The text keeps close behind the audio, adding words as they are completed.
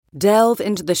Delve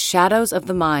into the shadows of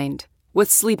the mind with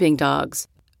Sleeping Dogs,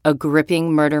 a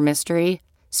gripping murder mystery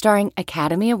starring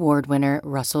Academy Award winner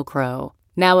Russell Crowe.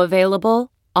 Now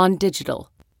available on digital.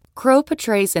 Crowe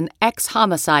portrays an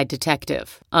ex-homicide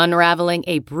detective unraveling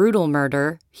a brutal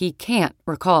murder he can't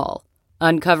recall.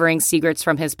 Uncovering secrets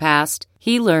from his past,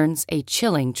 he learns a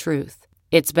chilling truth.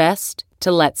 It's best to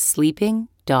let sleeping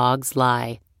dogs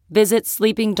lie. Visit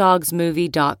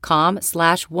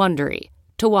sleepingdogsmovie.com/Wondery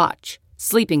to watch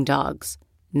Sleeping Dogs,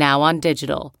 now on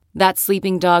digital. That's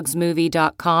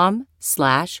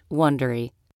sleepingdogsmovie.com/Wondery.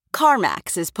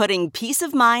 CarMax is putting peace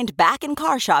of mind back in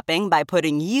car shopping by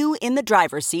putting you in the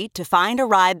driver's seat to find a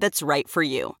ride that's right for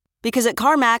you. Because at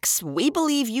CarMax, we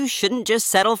believe you shouldn't just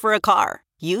settle for a car.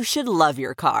 You should love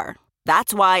your car.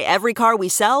 That's why every car we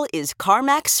sell is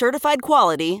CarMax certified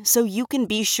quality, so you can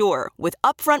be sure with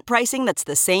upfront pricing that's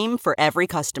the same for every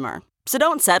customer. So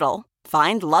don't settle.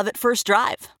 Find love at first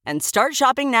drive and start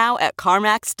shopping now at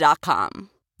CarMax.com.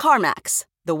 CarMax,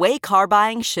 the way car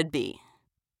buying should be.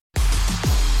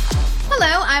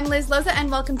 Hello, I'm Liz Loza, and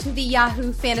welcome to the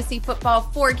Yahoo Fantasy Football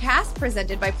Forecast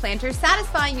presented by Planters,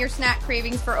 satisfying your snack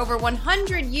cravings for over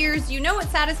 100 years. You know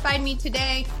what satisfied me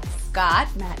today? Scott.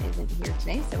 Matt isn't here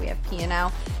today, so we have Pia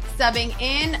now subbing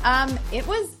in. It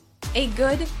was a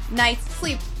good night's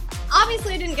sleep.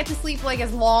 Obviously, I didn't get to sleep like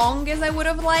as long as I would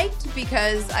have liked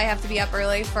because I have to be up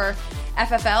early for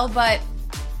FFL, but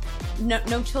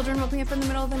no children woke me up in the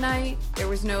middle of the night. There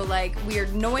was no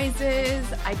weird noises.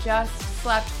 I just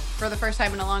slept for the first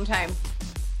time in a long time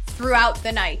throughout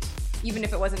the night, even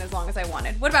if it wasn't as long as I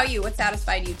wanted. What about you? What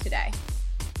satisfied you today?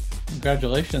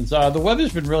 Congratulations. The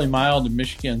weather's been really mild in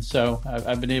Michigan, so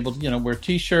I've been able to, wear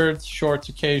t-shirts, shorts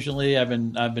occasionally. I've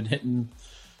been hitting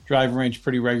driving range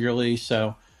pretty regularly,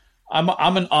 so I'm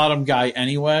an autumn guy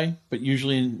anyway, but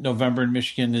usually in November in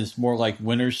Michigan is more like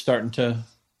winter's starting to,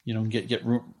 get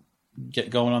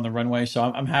going on the runway. So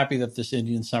I'm happy that this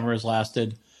Indian summer has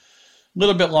lasted a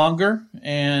little bit longer,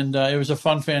 and it was a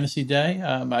fun fantasy day.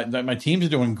 My teams are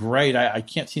doing great. I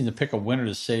can't seem to pick a winner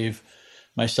to save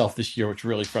myself this year, which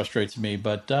really frustrates me.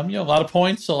 But, a lot of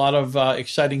points, a lot of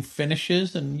exciting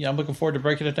finishes, and I'm looking forward to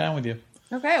breaking it down with you.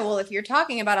 Okay, well, if you're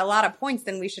talking about a lot of points,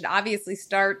 then we should obviously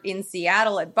start in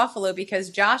Seattle at Buffalo because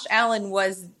Josh Allen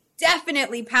was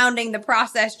definitely pounding the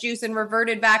processed juice and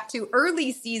reverted back to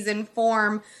early season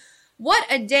form. What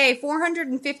a day.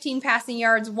 415 passing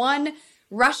yards, 1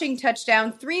 rushing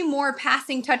touchdown, 3 more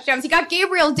passing touchdowns. He got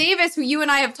Gabriel Davis, who you and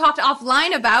I have talked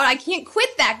offline about. I can't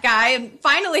quit that guy. And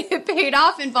finally it paid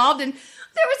off involved. And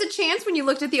there was a chance when you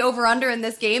looked at the over-under in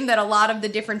this game that a lot of the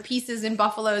different pieces in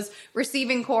Buffalo's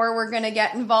receiving core were going to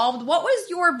get involved. What was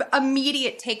your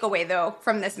immediate takeaway, though,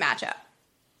 from this matchup?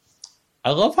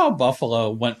 I love how Buffalo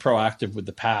went proactive with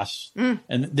the pass. And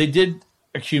they did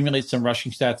accumulate some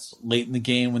rushing stats late in the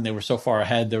game when they were so far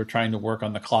ahead. They were trying to work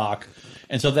on the clock.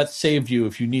 And so that saved you.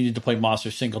 If you needed to play Moss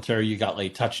or Singletary, you got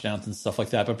late touchdowns and stuff like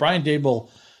that. But Brian Daboll,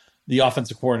 the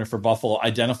offensive coordinator for Buffalo,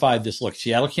 identified this. Look,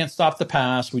 Seattle can't stop the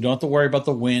pass. We don't have to worry about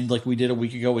the wind like we did a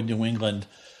week ago with New England.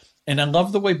 And I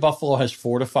love the way Buffalo has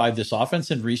fortified this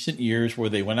offense in recent years where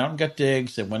they went out and got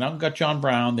Diggs, they went out and got John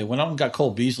Brown, they went out and got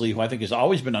Cole Beasley, who I think has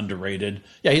always been underrated.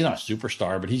 Yeah, he's not a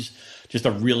superstar, but he's just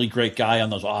a really great guy on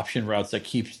those option routes that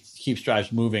keeps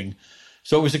drives moving.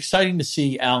 So it was exciting to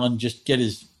see Allen just get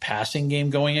his passing game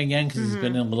going again because he's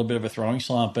been in a little bit of a throwing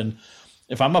slump. And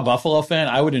if I'm a Buffalo fan,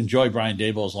 I would enjoy Brian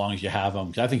Daboll as long as you have him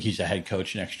because I think he's a head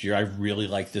coach next year. I really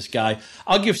like this guy.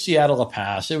 I'll give Seattle a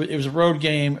pass. It was a road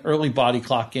game, early body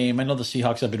clock game. I know the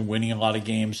Seahawks have been winning a lot of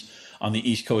games on the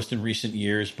East Coast in recent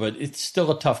years, but it's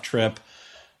still a tough trip.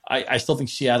 I still think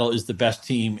Seattle is the best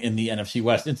team in the NFC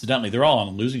West. Incidentally, they're all on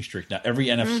a losing streak now. Every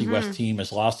NFC West team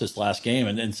has lost this last game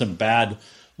and some bad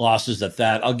losses at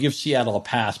that. I'll give Seattle a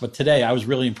pass. But today I was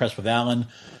really impressed with Allen,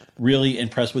 really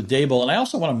impressed with Daboll. And I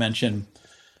also want to mention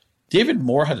David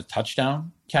Moore had a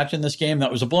touchdown catch in this game.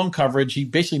 That was a blown coverage. He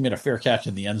basically made a fair catch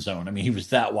in the end zone. I mean, he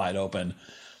was that wide open.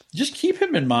 Just keep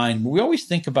him in mind. We always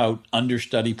think about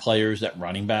understudy players at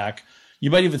running back. You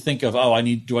might even think of, do I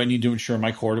need to insure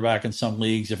my quarterback in some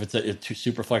leagues? If it's a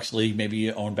super flex league, maybe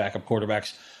you own backup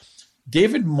quarterbacks.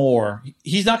 David Moore,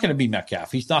 he's not going to be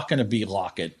Metcalf. He's not going to be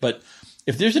Lockett. But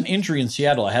if there's an injury in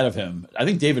Seattle ahead of him, I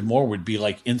think David Moore would be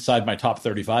like inside my top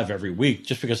 35 every week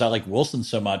just because I like Wilson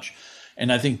so much.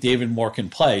 And I think David Moore can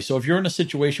play. So if you're in a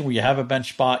situation where you have a bench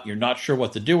spot, you're not sure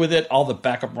what to do with it, all the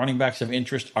backup running backs of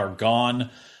interest are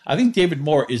gone. I think David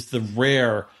Moore is the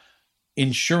rare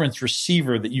insurance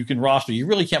receiver that you can roster. You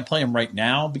really can't play him right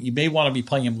now, but you may want to be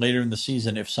playing him later in the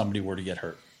season if somebody were to get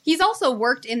hurt. He's also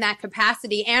worked in that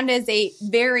capacity and as a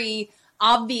very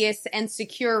obvious and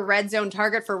secure red zone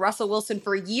target for Russell Wilson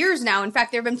for years now. In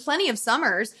fact, there have been plenty of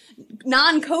summers,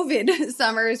 non-COVID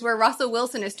summers, where Russell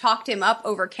Wilson has talked him up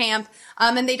over camp.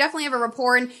 And they definitely have a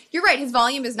rapport. And you're right, his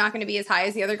volume is not going to be as high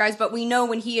as the other guys, but we know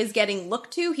when he is getting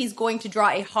looked to, he's going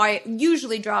to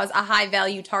usually draws a high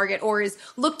value target or is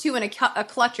looked to in a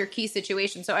clutch or key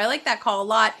situation. So I like that call a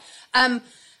lot.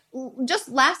 Just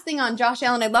last thing on Josh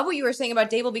Allen, I love what you were saying about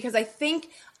Dable, because I think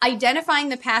identifying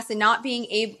the pass and not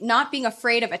being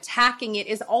afraid of attacking it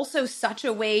is also such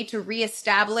a way to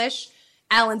reestablish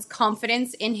Allen's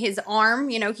confidence in his arm.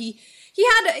 You know, he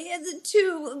had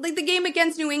the game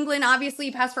against New England, obviously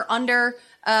he passed for under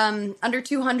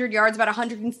 200 yards, about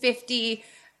 150.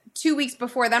 2 weeks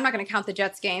before that, I'm not going to count the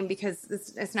Jets game because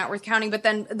it's not worth counting. But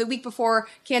then the week before,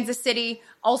 Kansas City,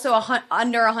 also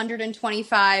under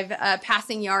 125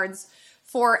 passing yards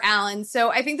for Allen. So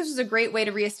I think this is a great way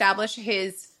to reestablish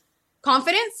his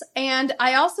confidence. And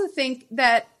I also think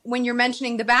that when you're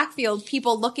mentioning the backfield,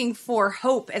 people looking for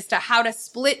hope as to how to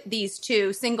split these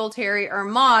two, Singletary or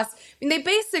Moss, I mean, they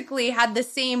basically had the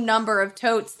same number of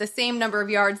totes, the same number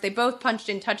of yards. They both punched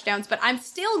in touchdowns, but I'm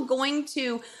still going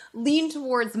to lean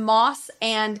towards Moss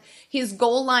and his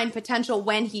goal line potential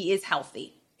when he is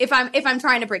healthy, if I'm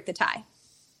trying to break the tie.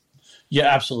 Yeah,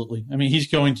 absolutely. I mean, he's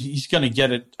going to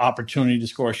get an opportunity to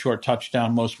score a short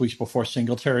touchdown most weeks before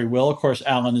Singletary will. Of course,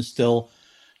 Allen is still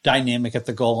dynamic at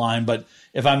the goal line, but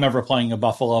if I'm ever playing a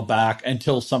Buffalo back,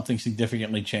 until something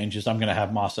significantly changes, I'm going to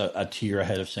have Moss a tier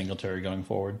ahead of Singletary going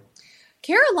forward.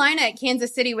 Carolina at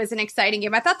Kansas City was an exciting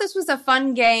game. I thought this was a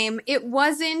fun game. It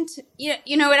wasn't,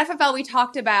 you know, at FFL we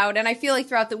talked about, and I feel like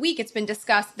throughout the week it's been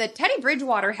discussed, that Teddy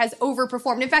Bridgewater has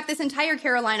overperformed. In fact, this entire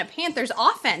Carolina Panthers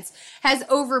offense has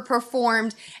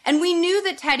overperformed, and we knew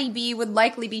that Teddy B would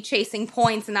likely be chasing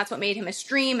points, and that's what made him a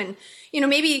stream. And, you know,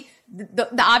 maybe the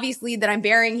obvious lead that I'm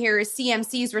bearing here is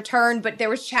CMC's return, but there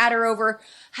was chatter over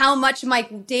how much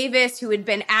Mike Davis, who had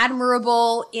been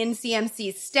admirable in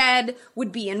CMC's stead,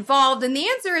 would be involved. And the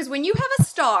answer is, when you have a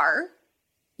star,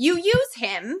 you use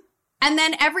him, and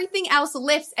then everything else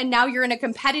lifts, and now you're in a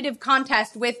competitive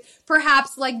contest with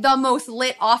perhaps like the most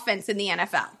lit offense in the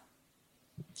NFL.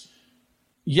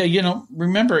 Yeah, you know,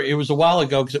 remember, it was a while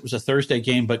ago because it was a Thursday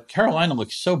game, but Carolina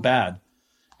looked so bad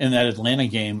in that Atlanta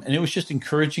game, and it was just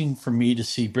encouraging for me to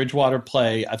see Bridgewater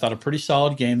play. I thought a pretty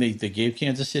solid game. They gave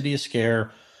Kansas City a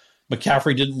scare.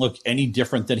 McCaffrey didn't look any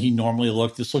different than he normally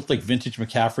looked. This looked like vintage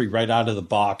McCaffrey right out of the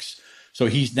box. So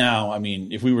he's now, I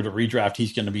mean, if we were to redraft,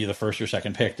 he's going to be the first or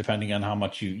second pick, depending on how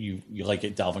much you like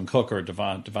it, Dalvin Cook or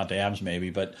Devontae Adams maybe.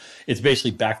 But it's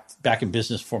basically back in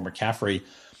business for McCaffrey.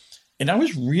 And I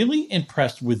was really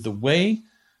impressed with the way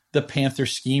the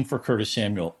Panthers scheme for Curtis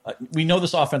Samuel. We know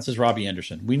this offense is Robbie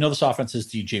Anderson. We know this offense is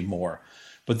DJ Moore.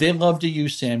 But they love to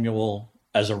use Samuel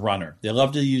as a runner. They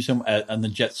love to use him on the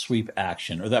jet sweep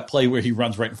action, or that play where he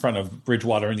runs right in front of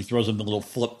Bridgewater and he throws him the little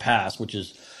flip pass, which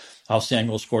is how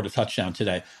Samuel scored a touchdown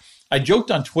today. I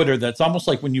joked on Twitter that it's almost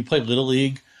like when you play Little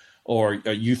League or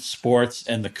youth sports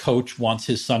and the coach wants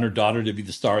his son or daughter to be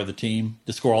the star of the team,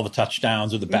 to score all the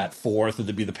touchdowns or the bat fourth or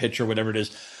to be the pitcher, whatever it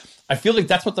is. I feel like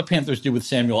that's what the Panthers do with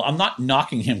Samuel. I'm not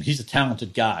knocking him. He's a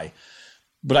talented guy.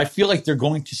 But I feel like they're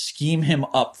going to scheme him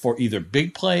up for either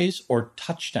big plays or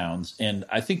touchdowns. And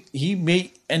I think he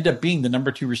may end up being the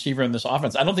number 2 receiver in this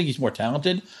offense. I don't think he's more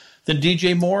talented than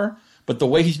DJ Moore, but the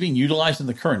way he's being utilized in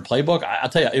the current playbook, I'll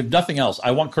tell you, if nothing else,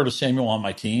 I want Curtis Samuel on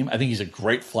my team. I think he's a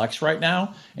great flex right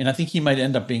now. And I think he might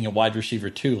end up being a wide receiver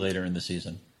too later in the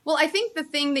season. Well, I think the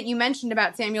thing that you mentioned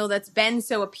about Samuel that's been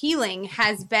so appealing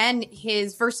has been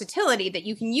his versatility, that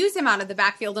you can use him out of the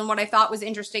backfield. And what I thought was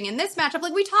interesting in this matchup,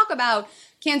 like we talk about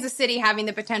Kansas City having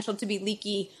the potential to be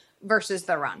leaky versus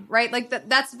the run, right? Like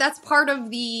that's part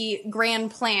of the grand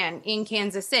plan in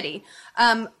Kansas City.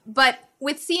 But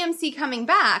with CMC coming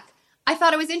back, I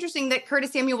thought it was interesting that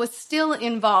Curtis Samuel was still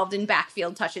involved in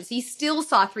backfield touches. He still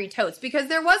saw 3 totes because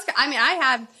there was,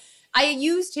 I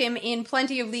used him in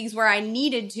plenty of leagues where I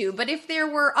needed to, but if there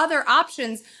were other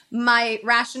options, my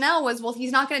rationale was, well,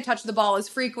 he's not going to touch the ball as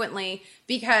frequently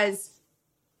because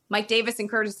Mike Davis and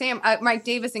Christian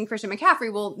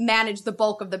McCaffrey will manage the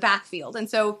bulk of the backfield. And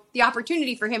so the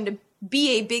opportunity for him to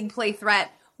be a big play threat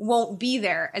won't be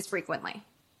there as frequently.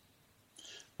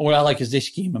 What I like is they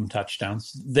scheme him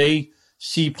touchdowns. They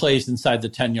see plays inside the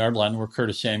 10-yard line where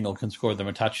Curtis Samuel can score them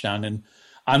a touchdown, and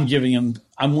I'm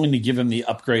willing to give him the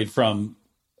upgrade from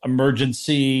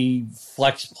emergency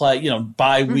flex play,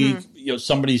 bye week,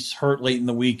 somebody's hurt late in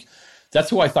the week. That's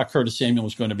who I thought Curtis Samuel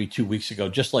was going to be 2 weeks ago.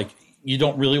 Just like you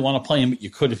don't really want to play him, but you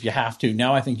could if you have to.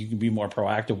 Now I think you can be more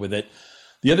proactive with it.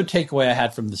 The other takeaway I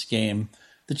had from this game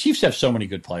the Chiefs have so many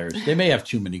good players. They may have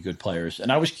too many good players.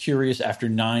 And I was curious after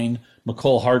 9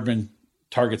 Mecole Hardman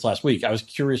targets last week. I was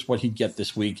curious what he'd get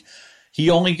this week. He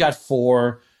only got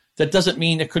 4. That doesn't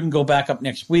mean it couldn't go back up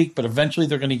next week, but eventually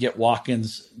they're going to get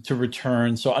Watkins to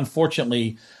return. So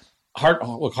unfortunately,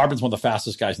 Hardman's one of the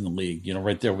fastest guys in the league,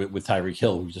 right there with Tyreek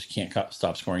Hill, who just can't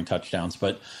stop scoring touchdowns.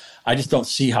 But I just don't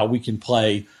see how we can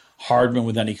play Hardman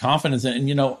with any confidence.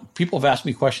 And people have asked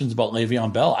me questions about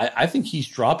Le'Veon Bell. I think he's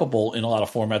droppable in a lot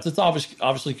of formats. It's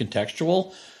obviously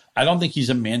contextual. I don't think he's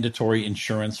a mandatory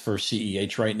insurance for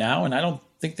CEH right now, and I don't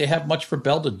think they have much for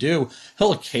Bell to do.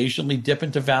 He'll occasionally dip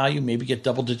into value, maybe get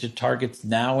double-digit targets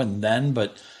now and then,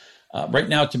 but right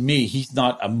now, to me, he's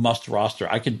not a must roster.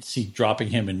 I could see dropping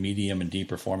him in medium and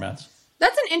deeper formats.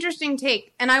 That's an interesting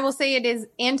take, and I will say it is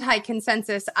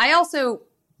anti-consensus. I also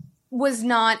was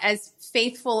not as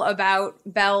faithful about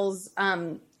Bell's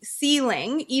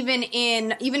ceiling, even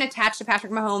attached to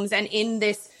Patrick Mahomes and in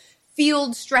this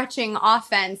field stretching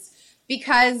offense,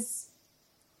 because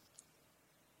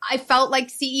I felt like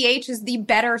CEH is the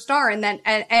better star and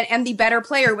the better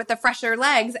player with the fresher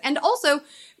legs, and also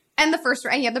the first,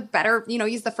 and he had the better,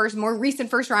 he's the more recent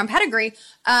first round pedigree.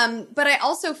 But I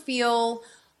also feel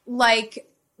like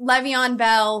Le'Veon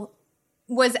Bell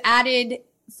was added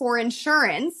for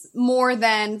insurance more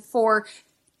than for.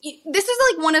 This is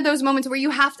like one of those moments where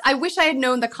I wish I had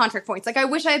known the contract points. Like, I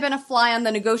wish I had been a fly on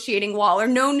the negotiating wall or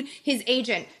known his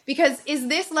agent, because is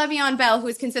this Le'Veon Bell, who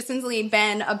has consistently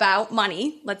been about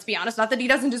money? Let's be honest, not that he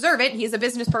doesn't deserve it. He's a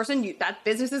business person. That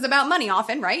business is about money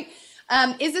often, right?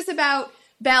 Is this about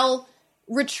Bell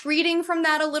retreating from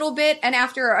that a little bit, and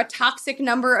after a toxic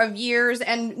number of years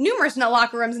and numerous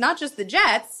locker rooms, not just the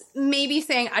Jets, maybe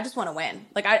saying, I just want to win.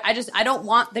 Like, I don't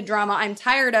want the drama. I'm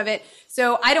tired of it.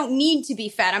 So I don't need to be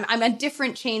fed. I'm a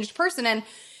different, changed person. And,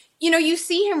 you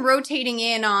see him rotating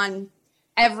in on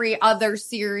every other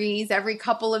series, every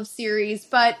couple of series.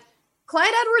 But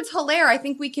Clyde Edwards-Helaire, I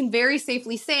think we can very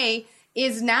safely say,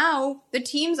 is now the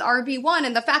team's RB1.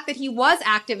 And the fact that he was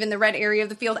active in the red area of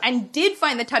the field and did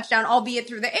find the touchdown, albeit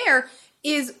through the air,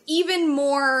 is even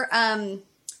more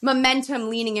momentum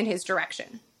leaning in his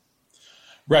direction.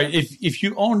 Right. If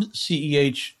you owned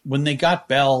CEH, when they got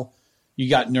Bell, you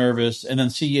got nervous. And then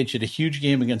CEH had a huge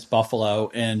game against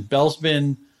Buffalo. And Bell's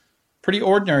been pretty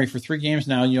ordinary for 3 games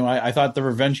now. I thought the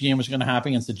revenge game was going to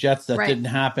happen against the Jets. That didn't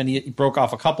happen. He broke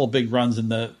off a couple big runs in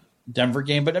the Denver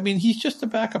game, but I mean, he's just a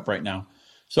backup right now.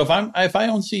 So if I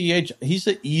own CEH, he's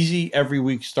an easy every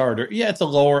week starter. Yeah, it's a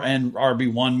lower end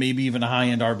RB1, maybe even a high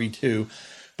end RB2.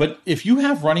 But if you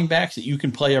have running backs that you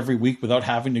can play every week without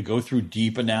having to go through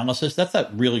deep analysis, that's a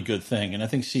really good thing. And I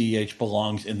think CEH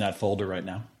belongs in that folder right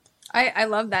now. I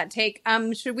love that take.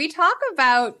 Should we talk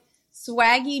about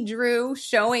Swaggy Drew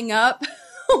showing up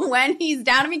when he's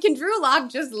down? I mean, can Drew Lock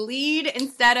just lead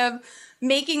instead of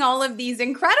making all of these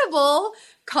incredible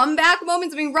comeback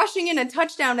moments? I mean, rushing in a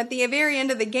touchdown at the very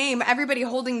end of the game, everybody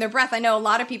holding their breath. I know a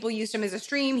lot of people used him as a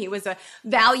stream. He was a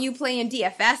value play in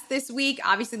DFS this week.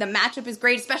 Obviously, the matchup is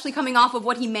great, especially coming off of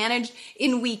what he managed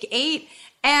in week 8.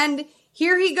 And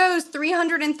here he goes,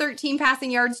 313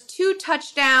 passing yards, 2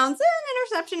 touchdowns,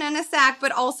 an interception and a sack,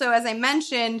 but also, as I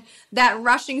mentioned, that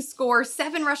rushing score,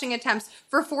 7 rushing attempts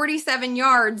for 47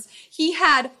 yards. He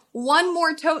had 1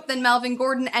 more tote than Melvin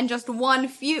Gordon and just one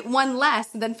less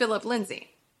than Phillip Lindsay.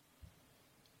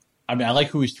 I mean, I like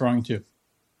who he's throwing to.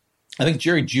 I think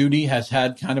Jerry Jeudy has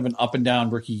had kind of an up and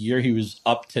down rookie year. He was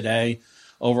up today,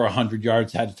 over 100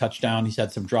 yards, had a touchdown. He's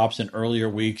had some drops in earlier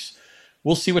weeks.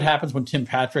 We'll see what happens when Tim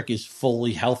Patrick is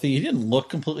fully healthy. He didn't look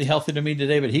completely healthy to me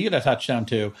today, but he got a touchdown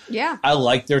too. Yeah. I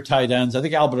like their tight ends. I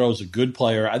think Alberto is a good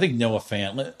player. I think Noah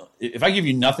Fant, if I give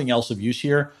you nothing else of use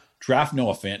here, draft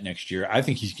Noah Fant next year. I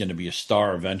think he's going to be a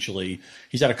star eventually.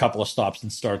 He's had a couple of stops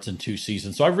and starts in 2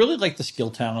 seasons. So I really like the skill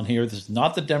talent here. This is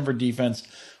not the Denver defense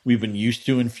we've been used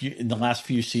to in the last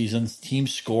few seasons.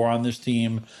 Teams score on this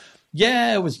team.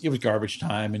 Yeah, it was garbage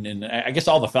time. And I guess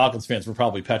all the Falcons fans were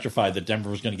probably petrified that Denver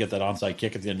was going to get that onside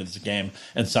kick at the end of this game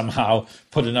and somehow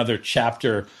put another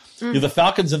chapter. The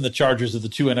Falcons and the Chargers are the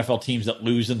 2 NFL teams that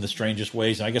lose in the strangest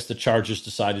ways. And I guess the Chargers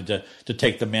decided to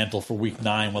take the mantle for week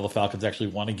 9 while the Falcons actually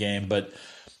won a game. But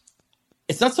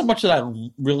it's not so much that I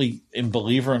really am a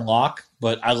believer in Locke,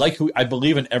 but I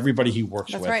believe in everybody he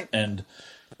works with. Right. And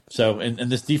so, and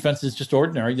this defense is just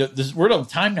ordinary. We're at a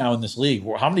time now in this league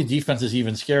where how many defenses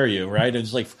even scare you, right?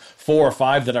 It's like 4 or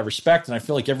 5 that I respect, and I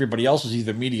feel like everybody else is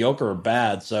either mediocre or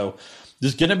bad. So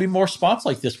there's going to be more spots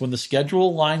like this when the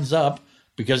schedule lines up,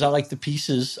 because I like the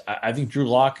pieces. I think Drew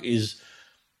Lock is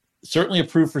certainly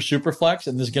approved for Superflex,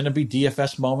 and there's going to be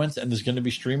DFS moments, and there's going to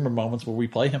be streamer moments where we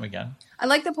play him again. I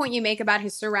like the point you make about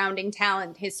his surrounding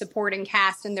talent, his supporting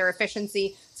cast, and their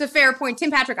efficiency. It's a fair point. Tim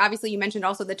Patrick, obviously, you mentioned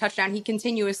also the touchdown. He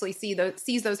continuously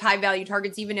sees those high-value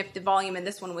targets, even if the volume in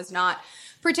this one was not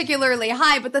particularly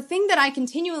high. But the thing that I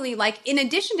continually like, in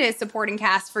addition to his supporting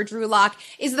cast for Drew Lock,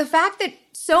 is the fact that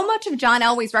so much of John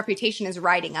Elway's reputation is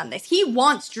riding on this. He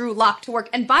wants Drew Lock to work.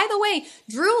 And by the way,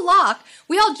 Drew Lock,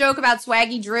 we all joke about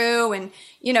Swaggy Drew and,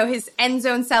 you know, his end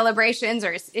zone celebrations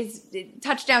or his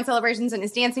touchdown celebrations and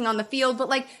his dancing on the field. But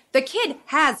like, the kid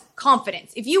has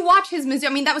confidence. If you watch his Mizzou, I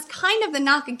mean, that was kind of the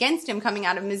knock against him coming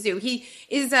out of Mizzou. He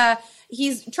is,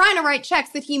 he's trying to write checks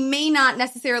that he may not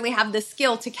necessarily have the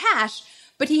skill to cash,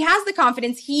 but he has the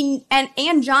confidence.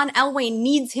 And John Elway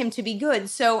needs him to be good.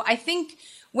 So I think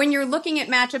when you're looking at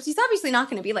matchups, he's obviously not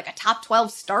going to be like a top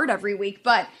 12 start every week,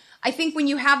 but I think when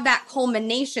you have that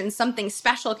culmination, something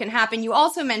special can happen. You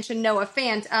also mentioned Noah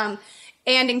Fant.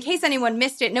 And in case anyone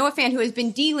missed it, Noah Fant, who has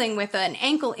been dealing with an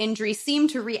ankle injury, seemed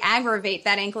to re-aggravate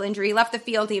that ankle injury. He left the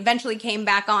field. He eventually came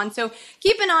back on. So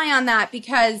keep an eye on that,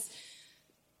 because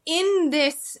in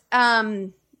this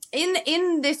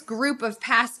in this group of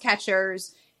pass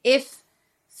catchers, if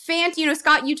Fant, you know,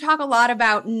 Scott, you talk a lot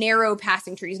about narrow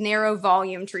passing trees, narrow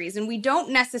volume trees, and we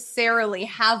don't necessarily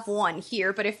have one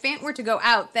here. But if Fant were to go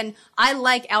out, then I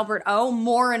like Albert O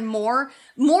more and more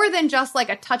than just like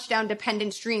a touchdown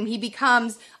dependent stream. He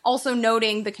becomes, also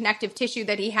noting the connective tissue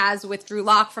that he has with Drew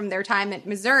Lock from their time at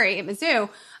Mizzou,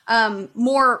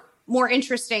 more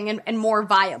interesting and more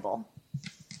viable.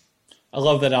 I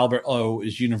love that Albert O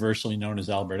is universally known as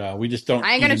Albert O. We just don't.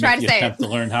 I ain't gonna try to say it. To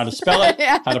learn how to spell it,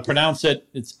 Yeah. how to pronounce it.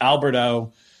 It's Albert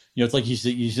O. You know, it's like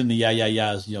he's in the yeah,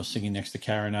 you know, singing next to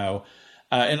Karen O.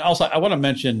 And also, I want to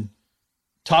mention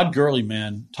Todd Gurley,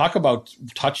 man. Talk about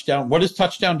touchdown. What is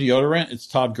touchdown deodorant? It's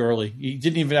Todd Gurley. He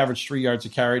didn't even average 3 yards a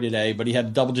carry today, but he had a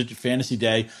double-digit fantasy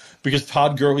day because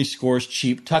Todd Gurley scores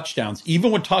cheap touchdowns.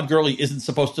 Even when Todd Gurley isn't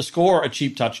supposed to score a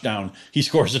cheap touchdown, he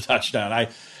scores a touchdown.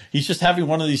 He's just having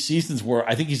one of these seasons where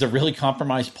I think he's a really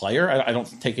compromised player. I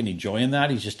don't take any joy in that.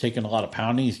 He's just taking a lot of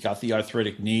pounding. He's got the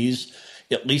arthritic knees.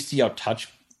 At least he outtouched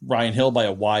Ryan Hill by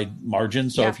a wide margin.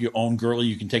 So if you own Gurley,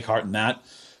 you can take heart in that.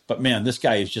 But man, this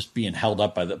guy is just being held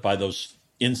up by those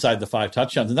inside the 5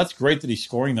 touchdowns. And that's great that he's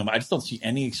scoring them. I just don't see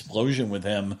any explosion with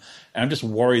him. And I'm just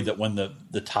worried that when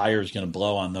the tire is going to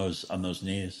blow on those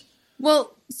knees.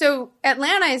 Well, so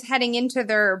Atlanta is heading into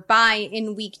their bye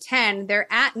in week 10. They're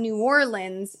at New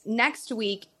Orleans next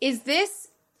week. Is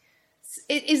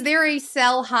there a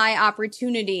sell high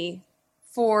opportunity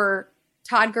for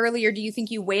Todd Gurley, or do you think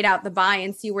you wait out the bye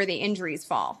and see where the injuries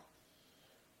fall?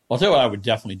 I'll tell you what I would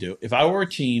definitely do. If I were a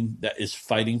team that is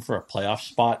fighting for a playoff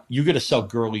spot, you got to sell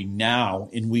Gurley now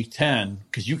in week 10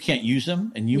 because you can't use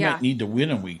him and you might need to win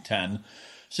in week 10.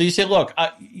 So you say, look,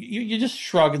 you just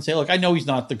shrug and say, look, I know he's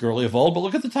not the Gurley of old, but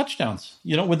look at the touchdowns.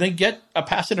 You know, when they get a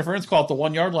pass interference call at the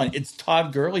 1 yard line, it's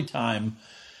Todd Gurley time.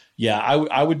 Yeah,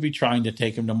 I would be trying to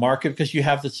take him to market because you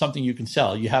have something you can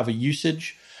sell. You have a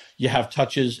usage, you have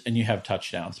touches, and you have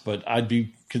touchdowns. But I'd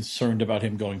be concerned about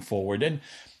him going forward. And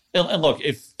look,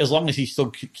 as long as he still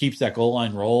keeps that goal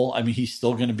line roll, I mean, he's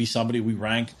still going to be somebody we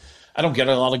rank. I don't get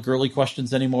a lot of Gurley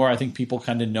questions anymore. I think people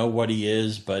kind of know what he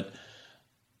is, but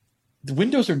the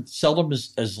windows are seldom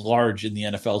as large in the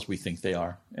NFL as we think they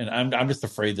are. And I'm just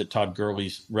afraid that Todd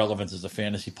Gurley's relevance as a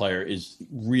fantasy player is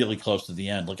really close to the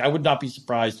end. Like, I would not be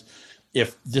surprised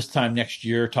if this time next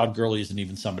year, Todd Gurley isn't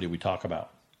even somebody we talk about.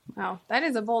 Wow, that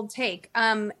is a bold take.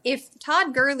 If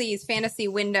Todd Gurley's fantasy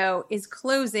window is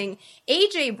closing,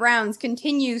 A.J. Brown's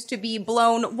continues to be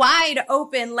blown wide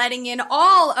open, letting in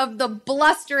all of the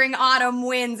blustering autumn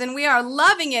winds, and we are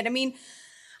loving it. I mean,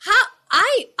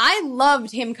 I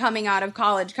loved him coming out of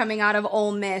college, coming out of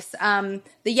Ole Miss. The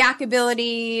yak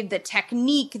ability, the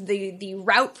technique, the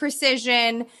route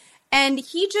precision, and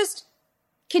he just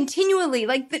continually,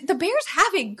 like, the Bears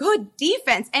have a good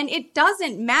defense, and it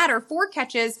doesn't matter. 4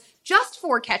 catches, just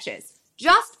 4 catches,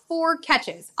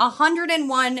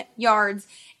 101 yards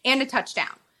and a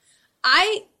touchdown.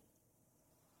 I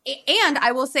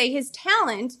will say his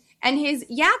talent and his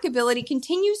yak ability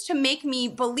continues to make me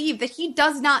believe that he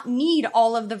does not need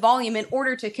all of the volume in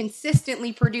order to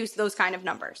consistently produce those kind of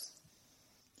numbers.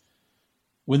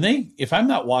 If I'm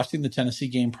not watching the Tennessee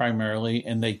game primarily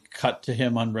and they cut to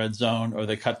him on red zone or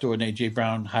they cut to an A.J.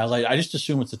 Brown highlight, I just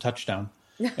assume it's a touchdown.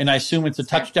 And I assume it's a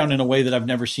touchdown in a way that I've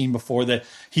never seen before, that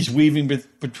he's weaving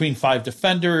between 5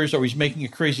 defenders or he's making a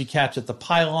crazy catch at the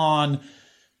pylon.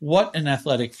 What an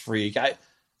athletic freak.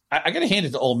 I got to hand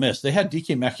it to Ole Miss. They had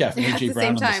DK Metcalf and A.J.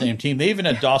 Brown on the same team. They even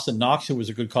had Dawson Knox, who was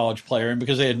a good college player. And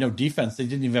because they had no defense, they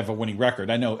didn't even have a winning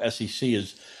record. I know SEC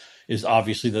is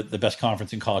obviously the best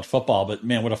conference in college football. But,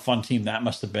 man, what a fun team that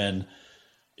must have been.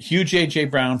 Huge A.J.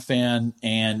 Brown fan.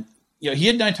 And, he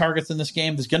had 9 targets in this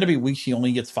game. There's going to be weeks he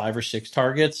only gets 5 or 6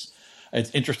 targets.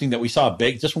 It's interesting that we saw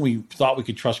just when we thought we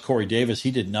could trust Corey Davis,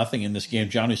 he did nothing in this game.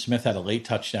 Jonnu Smith had a late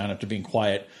touchdown after being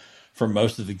quiet for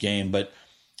most of the game. But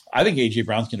I think A.J.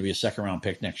 Brown's going to be a second-round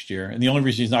pick next year. And the only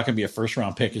reason he's not going to be a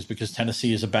first-round pick is because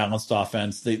Tennessee is a balanced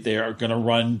offense. They are going to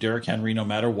run Derrick Henry no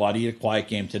matter what. He had a quiet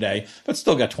game today, but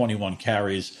still got 21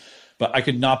 carries. But I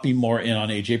could not be more in on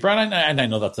A.J. Brown. And I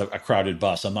know that's a crowded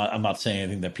bus. I'm not saying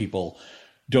anything that people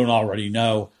don't already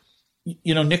know.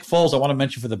 Nick Foles, I want to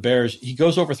mention for the Bears, he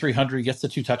goes over 300, he gets the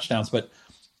 2 touchdowns, but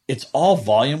it's all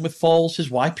volume with Foles. His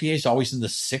YPA is always in the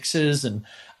 6s, and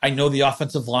I know the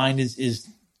offensive line is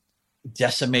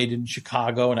decimated in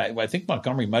Chicago, and I think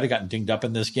Montgomery might have gotten dinged up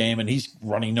in this game, and he's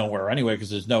running nowhere anyway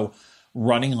because there's no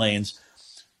running lanes.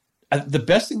 The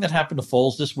best thing that happened to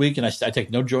Foles this week, and I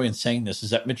take no joy in saying this,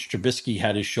 is that Mitch Trubisky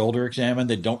had his shoulder examined.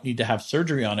 They don't need to have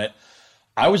surgery on it.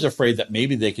 I was afraid that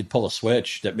maybe they could pull a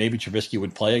switch, that maybe Trubisky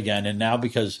would play again, and now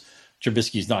because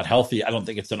Trubisky's not healthy, I don't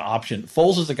think it's an option.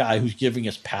 Foles is a guy who's giving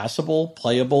us passable,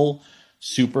 playable,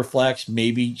 super flex,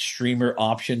 maybe streamer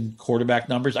option quarterback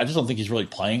numbers. I just don't think he's really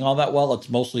playing all that well. It's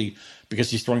mostly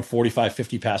because he's throwing 45,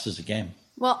 50 passes a game.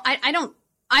 Well,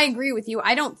 I agree with you.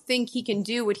 I don't think he can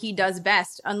do what he does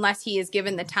best unless he is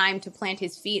given the time to plant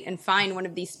his feet and find one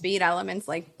of these speed elements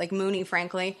like Mooney,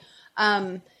 frankly.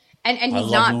 And he's I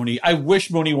love Mooney. I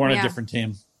wish Mooney were on a different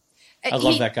team. I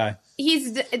love that guy.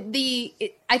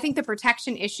 I think the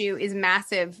protection issue is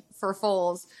massive for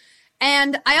Foles.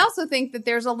 And I also think that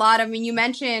there's a lot of, you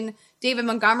mentioned David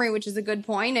Montgomery, which is a good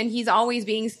point, and he's always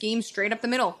being schemed straight up the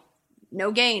middle.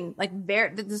 No gain.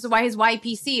 This is why his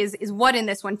YPC is what in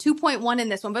this one? 2.1 in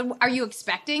this one. But are you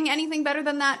expecting anything better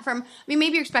than that from, maybe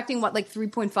you're expecting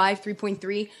 3.5,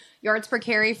 3.3 yards per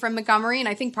carry from Montgomery. And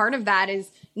I think part of that is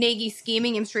Nagy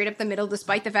scheming him straight up the middle,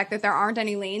 despite the fact that there aren't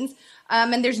any lanes.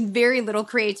 And there's very little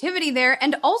creativity there.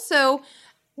 And also,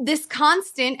 this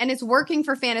constant, and it's working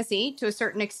for fantasy to a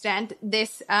certain extent,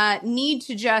 this need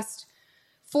to just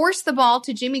force the ball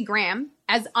to Jimmy Graham,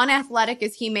 as unathletic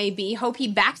as he may be, hope he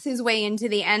backs his way into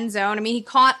the end zone. He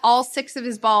caught all 6 of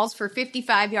his balls for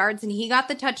 55 yards, and he got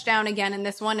the touchdown again in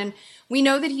this one. And we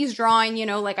know that he's drawing,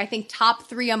 I think top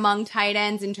 3 among tight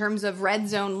ends in terms of red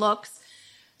zone looks.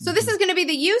 So this is going to be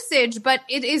the usage, but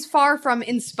it is far from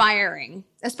inspiring,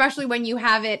 especially when you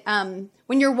have it,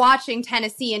 when you're watching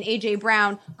Tennessee and A.J.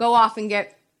 Brown go off and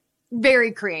get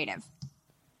very creative.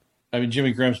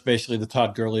 Jimmy Graham's basically the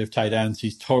Todd Gurley of tight ends.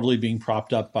 He's totally being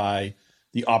propped up by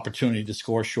the opportunity to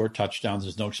score short touchdowns.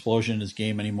 There's no explosion in his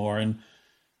game anymore. And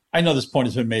I know this point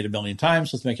has been made a million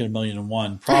times. Let's make it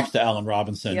 1,000,001. Props to Allen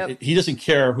Robinson. Yep. He doesn't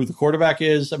care who the quarterback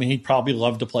is. He'd probably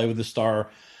love to play with a star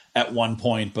at one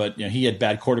point, but he had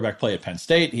bad quarterback play at Penn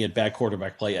State. He had bad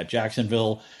quarterback play at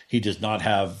Jacksonville. He does not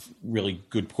have really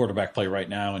good quarterback play right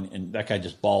now, and that guy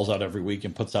just balls out every week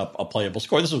and puts up a playable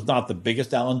score. This was not the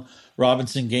biggest Allen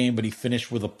Robinson game, but he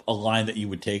finished with a line that you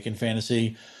would take in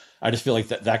fantasy. I just feel like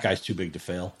that guy's too big to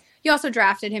fail. You also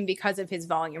drafted him because of his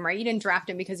volume, right? You didn't draft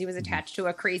him because he was attached to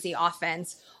a crazy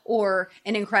offense or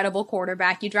an incredible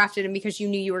quarterback. You drafted him because you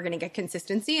knew you were going to get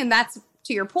consistency, and that's,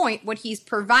 to your point, what he's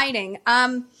providing.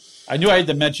 I knew I had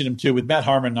to mention him, too. With Matt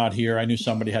Harmon not here, I knew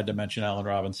somebody had to mention Allen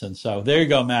Robinson. So there you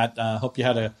go, Matt. Hope you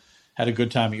had a good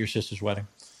time at your sister's wedding.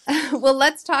 Well,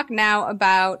 let's talk now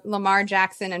about Lamar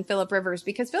Jackson and Phillip Rivers,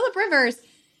 because Phillip Rivers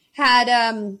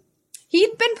had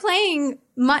he'd been playing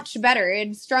much better.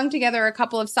 It strung together a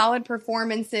couple of solid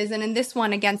performances, and in this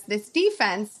one against this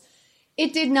defense,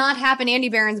 it did not happen. Andy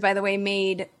Behrens, by the way,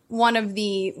 made one of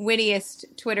the wittiest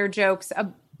Twitter jokes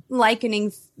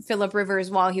likening Phillip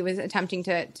Rivers while he was attempting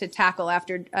to tackle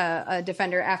after a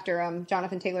defender after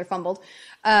Jonathan Taylor fumbled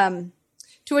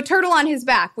to a turtle on his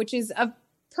back, which is a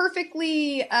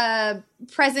perfectly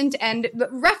present and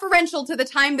referential to the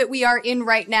time that we are in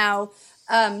right now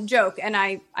joke. And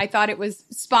I thought it was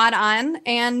spot on.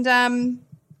 And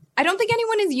I don't think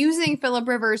anyone is using Phillip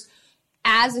Rivers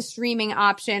as a streaming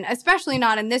option, especially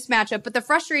not in this matchup. But the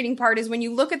frustrating part is when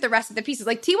you look at the rest of the pieces,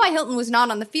 like T.Y. Hilton was not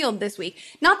on the field this week.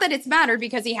 Not that it's mattered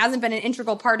because he hasn't been an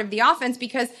integral part of the offense,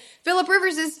 because Phillip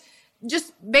Rivers is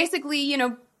just basically,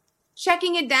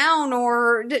 checking it down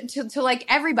or to like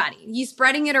everybody. He's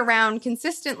spreading it around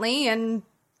consistently, and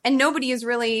nobody is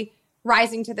really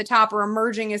rising to the top or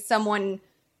emerging as someone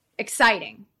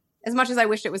exciting, as much as I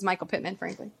wished it was Michael Pittman,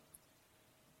 frankly.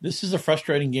 This is a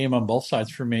frustrating game on both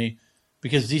sides for me.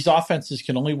 because these offenses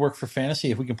can only work for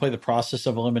fantasy if we can play the process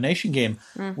of elimination game.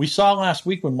 We saw last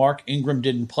week when Mark Ingram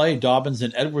didn't play, Dobbins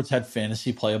and Edwards had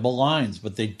fantasy playable lines,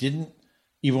 but they didn't,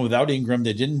 even without Ingram,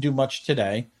 they didn't do much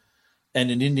today. And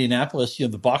in Indianapolis, the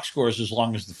box score is as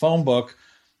long as the phone book.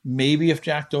 Maybe if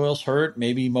Jack Doyle's hurt,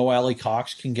 maybe Mo Alley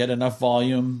Cox can get enough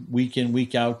volume week in,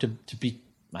 week out to be,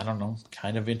 I don't know,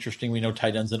 kind of interesting. We know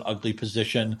tight end's an ugly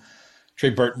position. Trey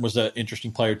Burton was an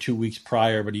interesting player 2 weeks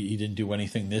prior, but he didn't do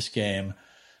anything this game.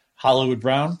 Hollywood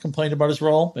Brown complained about his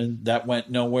role, and that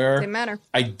went nowhere. Didn't matter.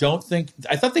 I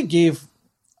thought they gave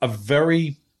a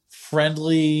very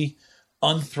friendly,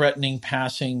 unthreatening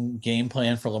passing game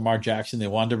plan for Lamar Jackson. They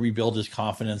wanted to rebuild his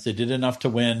confidence. They did enough to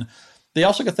win. They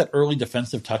also got that early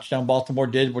defensive touchdown Baltimore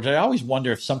did, which I always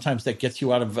wonder if sometimes that gets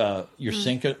you out of your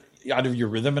sync, out of your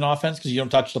rhythm in offense because you don't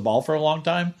touch the ball for a long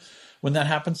time when that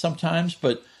happens sometimes.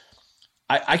 But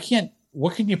I can't –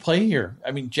 what can you play here?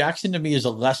 I mean, Jackson to me is a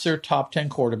lesser top 10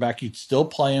 quarterback. You'd still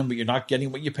play him, but you're not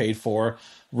getting what you paid for.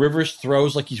 Rivers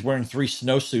throws like he's wearing 3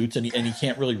 snowsuits and he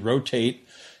can't really rotate.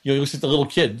 He looks like the little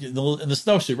kid in the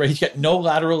snowsuit, right? He's got no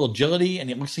lateral agility, and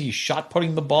it looks like he's shot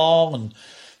putting the ball, and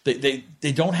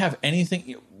they don't have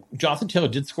anything. Jonathan Taylor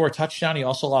did score a touchdown. He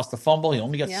also lost a fumble. He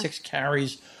only got 6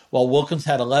 carries, while Wilkins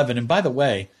had 11. And by the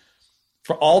way,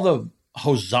 for all the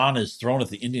hosannas thrown at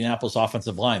the Indianapolis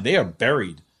offensive line, they are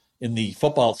buried in the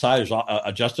Football Outsiders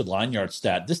adjusted line yard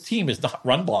stat. This team is not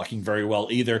run blocking very well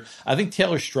either. I think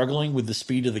Taylor's struggling with the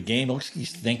speed of the game. It looks like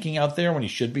he's thinking out there when he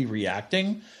should be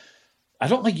reacting. I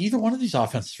don't like either one of these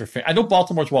offenses for fan. I know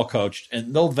Baltimore's well coached,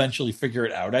 and they'll eventually figure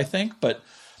it out, I think. But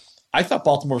I thought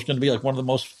Baltimore was going to be like one of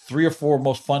the 3 or 4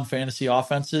 most fun fantasy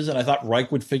offenses, and I thought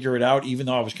Reich would figure it out, even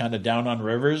though I was kind of down on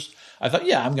Rivers. I thought,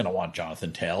 I'm going to want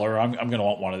Jonathan Taylor. I'm going to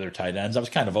want one of their tight ends. I was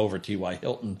kind of over T.Y.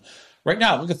 Hilton. Right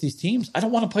now, look at these teams. I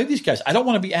don't want to play these guys. I don't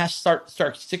want to be asked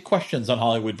start sick questions on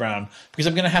Hollywood Brown because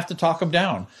I'm going to have to talk them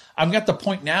down. I'm at the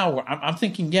point now where I'm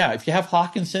thinking, if you have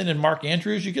Hawkinson and Mark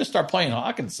Andrews, you got to start playing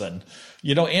Hawkinson.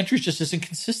 Andrews just isn't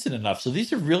consistent enough. So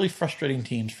these are really frustrating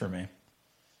teams for me.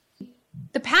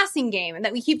 The passing game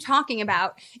that we keep talking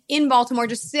about in Baltimore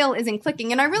just still isn't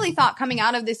clicking. And I really thought coming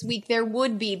out of this week there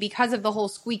would be, because of the whole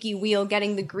squeaky wheel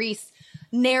getting the grease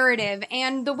narrative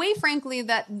and the way, frankly,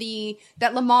 that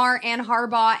Lamar and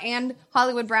Harbaugh and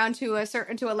Hollywood Brown to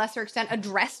a lesser extent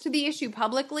addressed the issue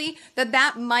publicly,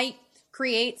 that might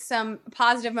create some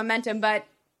positive momentum. But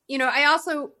I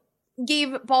also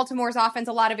gave Baltimore's offense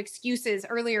a lot of excuses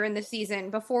earlier in the season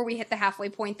before we hit the halfway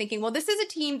point, thinking, well, this is a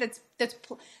team that's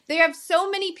they have so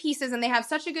many pieces and they have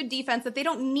such a good defense that they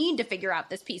don't need to figure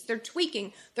out this piece. They're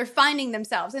tweaking, they're finding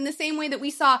themselves in the same way that we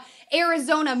saw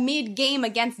Arizona mid-game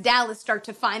against Dallas start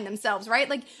to find themselves, right?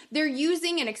 Like they're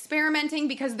using and experimenting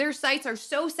because their sights are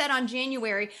so set on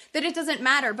January that it doesn't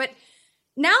matter. But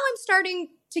now I'm starting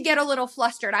to get a little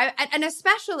flustered. And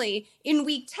especially in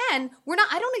week 10,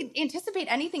 I don't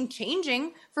anticipate anything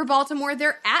changing for Baltimore.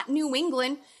 They're at New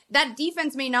England. That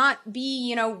defense may not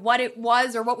be, what it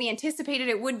was or what we anticipated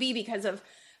it would be because of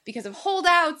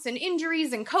holdouts and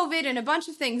injuries and COVID and a bunch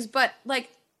of things. But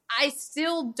I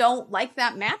still don't like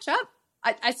that matchup.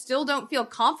 I still don't feel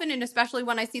confident, especially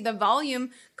when I see the volume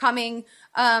coming,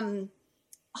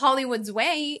 Hollywood's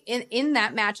way in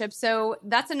that matchup. So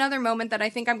that's another moment that I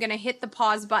think I'm going to hit the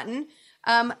pause button.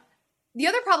 The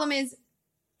other problem is,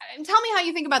 tell me how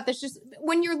you think about this. Just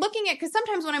when you're looking at, because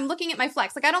sometimes when I'm looking at my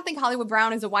flex, I don't think Hollywood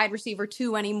Brown is a wide receiver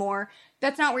 2 anymore.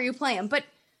 That's not where you play him. But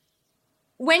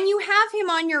when you have him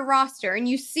on your roster and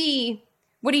you see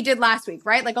what he did last week,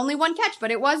 right? Only 1 catch, but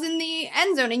it was in the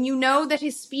end zone, and you know that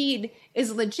his speed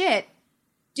is legit.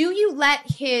 Do you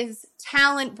let his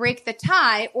talent break the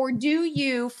tie, or do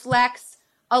you flex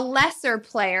a lesser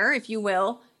player, if you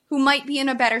will, who might be in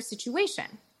a better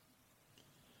situation?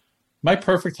 My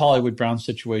perfect Hollywood Brown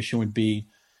situation would be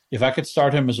if I could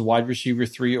start him as a wide receiver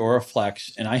 3 or a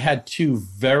flex, and I had 2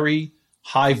 very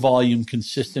high volume,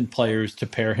 consistent players to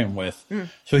pair him with.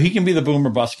 So he can be the boom or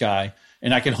bust guy,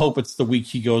 and I can hope it's the week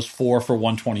he goes 4 for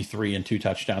 123 and 2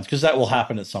 touchdowns, because that will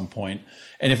happen at some point.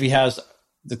 And if he has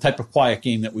the type of quiet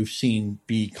game that we've seen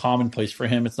be commonplace for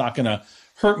him, it's not going to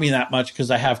hurt me that much because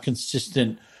I have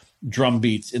consistent drum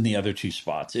beats in the other 2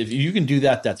 spots. If you can do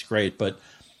that, that's great. But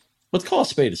let's call a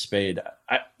spade a spade.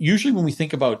 Usually when we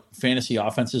think about fantasy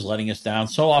offenses letting us down,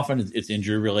 so often it's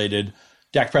injury related.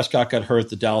 Dak Prescott got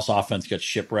hurt. The Dallas offense got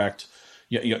shipwrecked.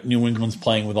 New England's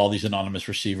playing with all these anonymous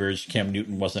receivers. Cam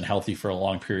Newton wasn't healthy for a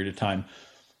long period of time.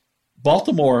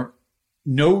 Baltimore,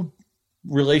 no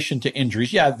relation to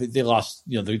injuries. Yeah, they lost,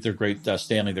 they're great.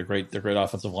 Stanley, they're great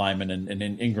offensive linemen, and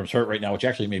Ingram's hurt right now, which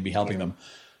actually may be helping them.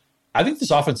 I think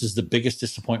this offense is the biggest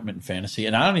disappointment in fantasy,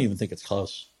 and I don't even think it's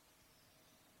close.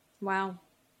 Wow.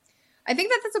 I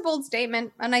think that's a bold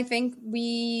statement. And I think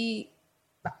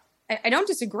I don't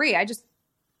disagree.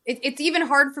 It's even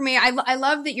hard for me. I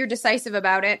love that you're decisive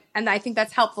about it. And I think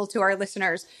that's helpful to our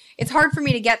listeners. It's hard for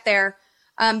me to get there.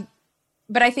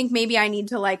 But I think maybe I need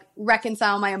to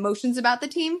reconcile my emotions about the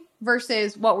team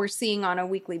versus what we're seeing on a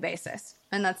weekly basis.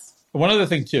 And that's one other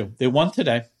thing too. They won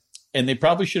today and they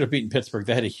probably should have beaten Pittsburgh.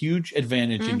 They had a huge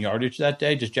advantage in yardage that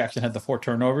day. Just Jackson had the 4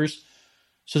 turnovers.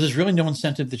 So there's really no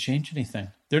incentive to change anything.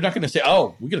 They're not going to say,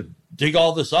 oh, we got to dig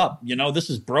all this up. This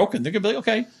is broken. They're going to be like,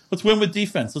 okay, let's win with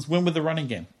defense. Let's win with the running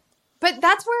game. But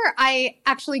that's where I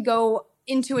actually go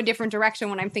into a different direction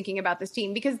when I'm thinking about this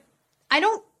team, because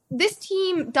this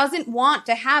team doesn't want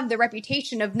to have the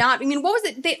reputation of what was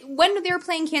it? When they were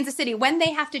playing Kansas City, when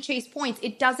they have to chase points,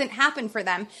 it doesn't happen for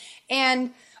them.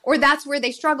 Or that's where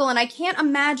they struggle. And I can't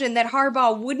imagine that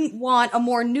Harbaugh wouldn't want a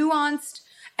more nuanced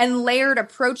and layered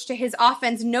approach to his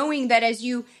offense, knowing that as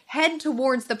you head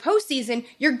towards the postseason,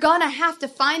 you're going to have to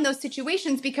find those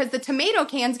situations because the tomato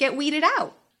cans get weeded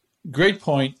out. Great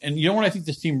point. And you know what I think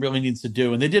this team really needs to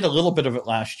do? And they did a little bit of it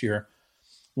last year.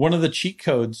 One of the cheat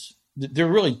codes, there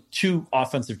are really 2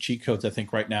 offensive cheat codes, I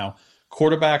think, right now.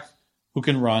 Quarterback who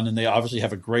can run, and they obviously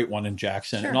have a great one in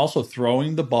Jackson, and also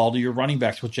throwing the ball to your running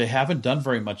backs, which they haven't done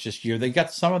very much this year. They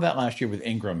got some of that last year with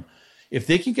Ingram. If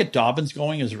they can get Dobbins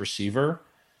going as a receiver,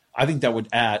 I think that would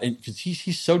add, and because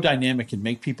he's so dynamic and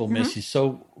make people miss. He's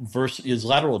so versatile. His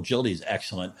lateral agility is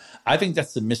excellent. I think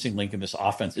that's the missing link in this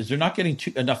offense. Is they're not getting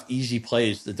enough easy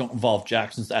plays that don't involve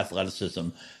Jackson's athleticism.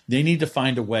 They need to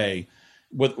find a way,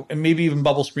 and maybe even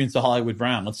bubble screens to Hollywood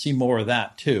Brown. Let's see more of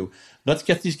that too. Let's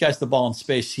get these guys the ball in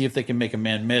space, see if they can make a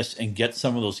man miss, and get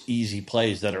some of those easy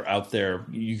plays that are out there.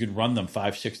 You could run them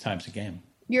 5-6 times a game.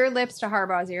 Your lips to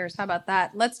Harbaugh's ears. How about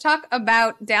that? Let's talk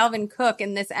about Dalvin Cook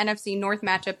in this NFC North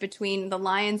matchup between the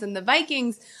Lions and the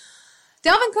Vikings.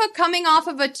 Dalvin Cook, coming off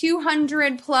of a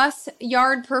 200-plus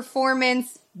yard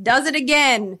performance, does it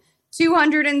again.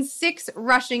 206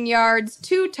 rushing yards,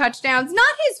 2 touchdowns.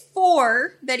 Not his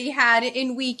 4 that he had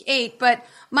in Week 8, but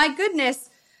my goodness,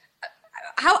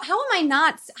 how am I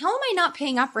not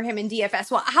paying up for him in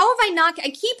DFS? Well,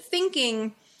 I keep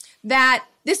thinking that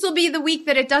this will be the week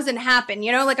that it doesn't happen.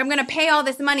 I'm going to pay all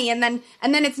this money and then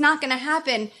it's not going to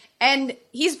happen. And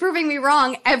he's proving me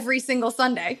wrong every single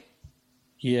Sunday.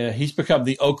 Yeah, he's become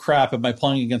the oh crap, am I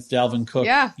playing against Dalvin Cook?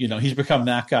 Yeah. He's become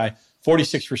that guy.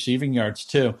 46 receiving yards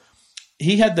too.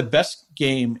 He had the best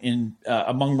game in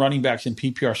among running backs in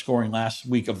PPR scoring last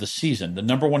week of the season, the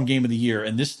number 1 game of the year.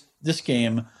 And this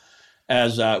game,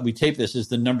 as we tape this, is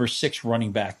the number 6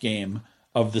 running back game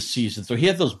of the season. So he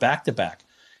had those back-to-back.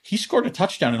 He scored a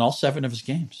touchdown in all 7 of his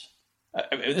games.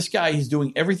 This guy, he's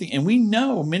doing everything. And we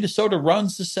know Minnesota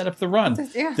runs to set up the run.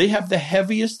 Yeah. They have the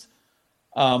heaviest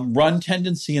run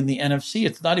tendency in the NFC.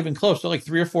 It's not even close. They're like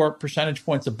 3 or 4 percentage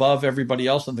points above everybody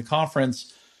else in the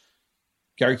conference.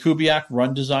 Gary Kubiak,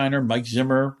 run designer. Mike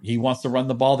Zimmer, he wants to run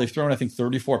the ball. They've thrown, I think,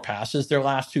 34 passes their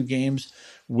last 2 games,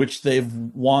 which they've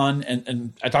won.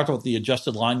 And I talked about the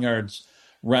adjusted line yards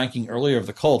ranking earlier of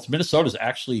the Colts. Minnesota's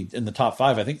actually in the top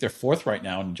 5. I think they're 4th right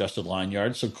now in adjusted line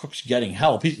yards. So Cook's getting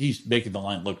help. He's making the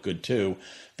line look good too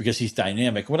because he's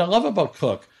dynamic. What I love about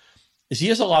Cook is he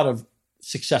has a lot of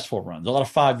successful runs, a lot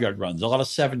of 5-yard runs, a lot of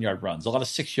 7-yard runs, a lot of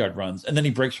 6-yard runs, and then he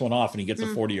breaks one off and he gets a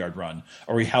 40-yard run,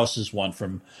 or he houses one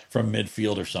from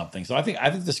midfield or something. So I think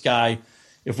this guy,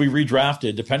 if we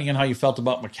redrafted, depending on how you felt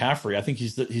about McCaffrey, I think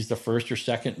he's the first or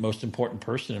second most important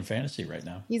person in fantasy right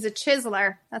now. He's a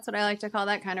chiseler. That's what I like to call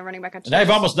that kind of running back. And I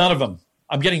have almost none of them.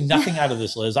 I'm getting nothing out of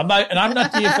this, Liz. I'm not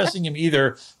DFSing him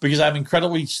either because I'm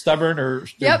incredibly stubborn or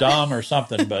dumb or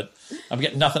something, but I'm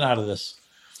getting nothing out of this.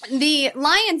 The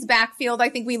Lions backfield, I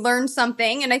think we learned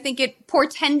something, and I think it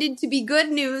portended to be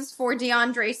good news for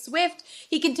DeAndre Swift.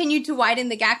 He continued to widen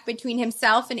the gap between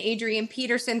himself and Adrian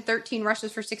Peterson, 13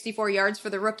 rushes for 64 yards for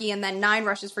the rookie, and then 9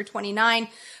 rushes for 29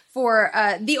 for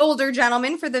the older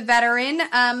gentleman, for the veteran.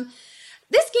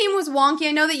 This game was wonky.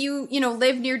 I know that you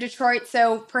live near Detroit,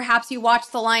 so perhaps you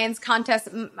watched the Lions contest,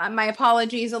 my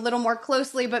apologies, a little more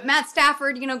closely, but Matt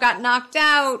Stafford, got knocked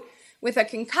out with a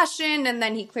concussion, and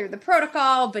then he cleared the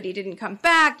protocol, but he didn't come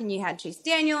back, and you had Chase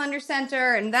Daniel under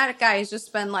center, and that guy has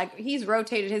just been he's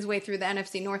rotated his way through the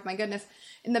NFC North, my goodness,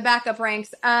 in the backup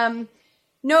ranks. I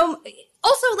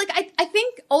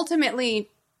think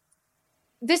ultimately,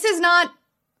 this is not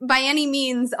by any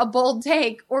means a bold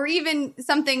take, or even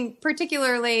something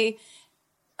particularly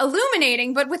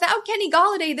illuminating, but without Kenny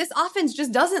Golladay, this offense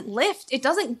just doesn't lift. It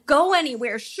doesn't go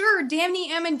anywhere. Sure, Danny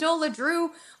Amendola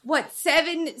drew,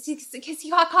 7?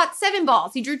 He caught 7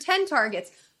 balls. He drew 10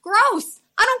 targets. Gross.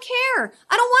 I don't care.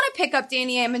 I don't want to pick up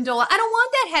Danny Amendola. I don't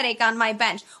want that headache on my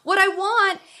bench. What I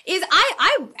want is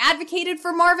I advocated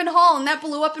for Marvin Hall, and that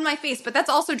blew up in my face, but that's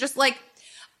also just like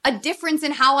a difference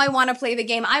in how I want to play the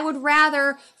game. I would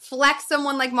rather flex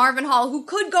someone like Marvin Hall, who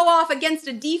could go off against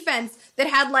a defense that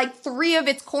had like 3 of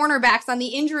its cornerbacks on the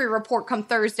injury report come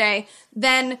Thursday,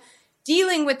 than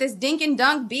dealing with this dink and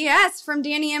dunk BS from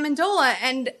Danny Amendola.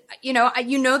 And, you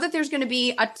know that there's going to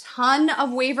be a ton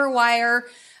of waiver wire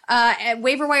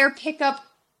pickup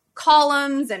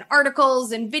columns and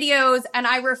articles and videos, and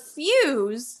I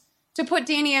refuse to put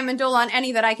Danny Amendola on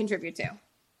any that I contribute to.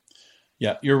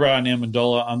 Yeah, you're right on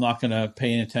Amendola. I'm not going to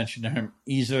pay any attention to him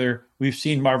either. We've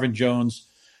seen Marvin Jones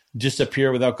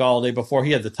disappear without Golladay before.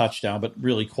 He had the touchdown, but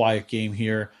really quiet game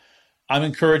here. I'm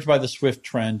encouraged by the Swift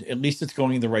trend. At least it's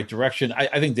going in the right direction.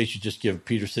 I think they should just give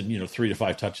Peterson, 3 to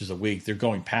 5 touches a week. They're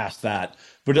going past that.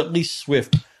 But at least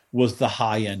Swift was the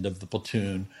high end of the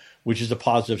platoon, which is a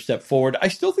positive step forward. I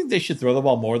still think they should throw the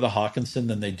ball more to Hawkinson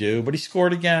than they do, but he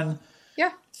scored again.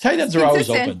 Yeah. Tight ends are always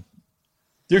open.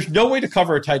 There's no way to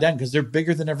cover a tight end because they're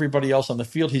bigger than everybody else on the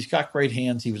field. He's got great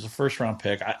hands. He was a first-round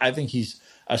pick. I think he's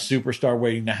a superstar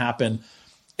waiting to happen.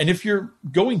 And if you're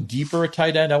going deeper at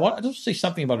tight end, I want to say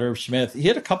something about Irv Smith. He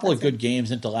had a couple of good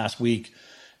games into last week,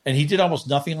 and he did almost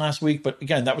nothing last week. But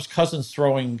again, that was Cousins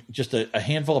throwing just a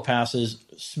handful of passes.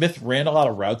 Smith ran a lot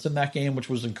of routes in that game, which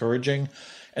was encouraging.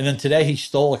 And then today he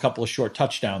stole a couple of short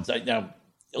touchdowns. Now,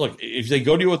 look, if they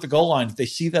go to you at the goal line, if they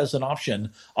see that as an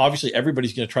option, obviously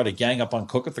everybody's going to try to gang up on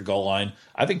Cook at the goal line.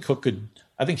 I think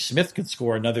Smith could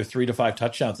score another 3 to 5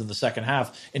 touchdowns in the second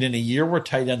half. And in a year where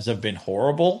tight ends have been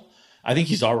horrible, I think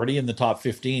he's already in the top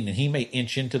 15, and he may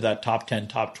inch into that top 10,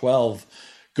 top 12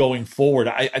 going forward.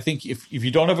 I think if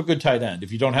you don't have a good tight end,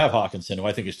 if you don't have Hawkinson, who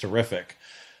I think is terrific,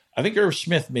 I think Irv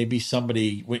Smith may be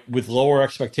somebody with lower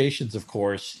expectations, of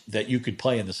course, that you could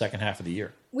play in the second half of the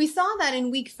year. We saw that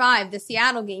in week 5, the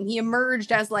Seattle game. He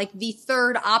emerged as like the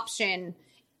third option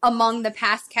among the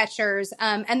pass catchers.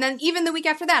 And then even the week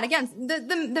after that, again,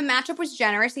 the matchup was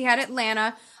generous. He had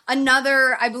Atlanta,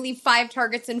 another, I believe, 5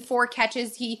 targets and 4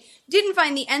 catches. He didn't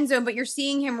find the end zone, but you're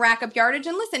seeing him rack up yardage.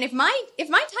 And listen, if my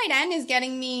tight end is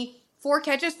getting me 4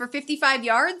 catches for 55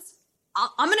 yards,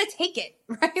 I'm going to take it,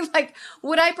 right? Like,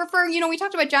 would I prefer, we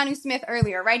talked about Jonnu Smith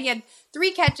earlier, right? He had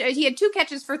 2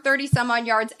 catches for 30 some odd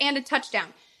yards and a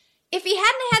touchdown. If he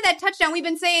hadn't had that touchdown,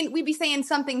 we'd be saying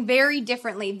something very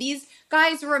differently. These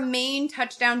guys remain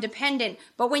touchdown dependent.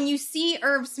 But when you see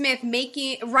Irv Smith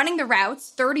running the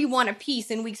routes, 31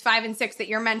 apiece in weeks 5 and 6 that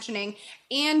you're mentioning,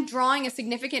 and drawing a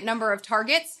significant number of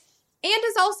targets, and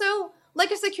is also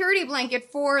like a security blanket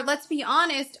for, let's be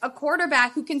honest, a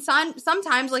quarterback who can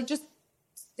sometimes just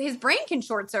his brain can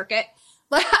short circuit.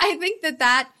 Like, I think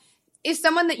that is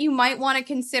someone that you might want to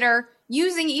consider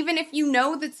using, even if you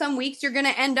know that some weeks you're going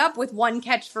to end up with 1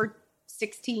 catch for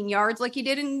 16 yards like he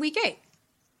did in week 8.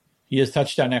 He has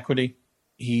touchdown equity.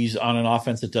 He's on an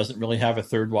offense that doesn't really have a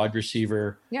third wide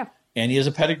receiver. Yeah. And he has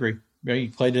a pedigree. He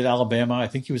played at Alabama. I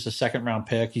think he was a second-round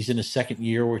pick. He's in his second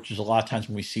year, which is a lot of times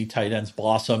when we see tight ends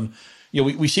blossom.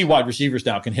 We see wide receivers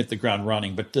now can hit the ground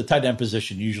running, but the tight end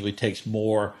position usually takes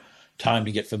more time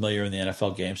to get familiar in the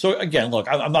NFL game. So again, look,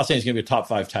 I'm not saying he's going to be a top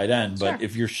 5 tight end, but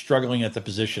If you're struggling at the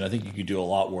position, I think you could do a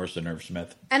lot worse than Irv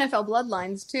Smith. NFL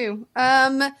bloodlines too.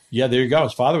 Yeah, there you go.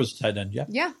 His father was a tight end. Yeah.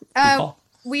 Yeah.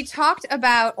 We talked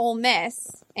about Ole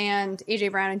Miss and A.J.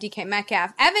 Brown and DK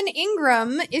Metcalf. Evan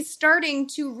Ingram is starting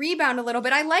to rebound a little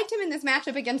bit. I liked him in this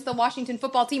matchup against the Washington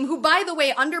football team, who, by the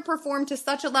way, underperformed to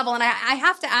such a level. And I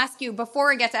have to ask you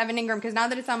before I get to Evan Ingram, because now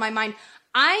that it's on my mind,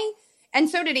 and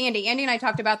so did Andy. Andy and I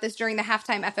talked about this during the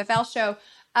halftime FFL show.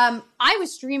 I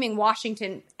was streaming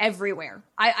Washington everywhere.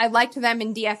 I liked them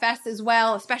in DFS as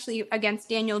well, especially against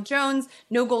Daniel Jones.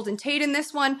 No Golden Tate in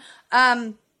this one.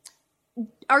 I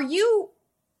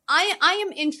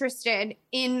am interested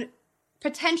in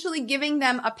potentially giving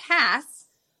them a pass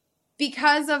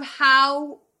because of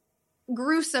how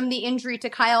gruesome the injury to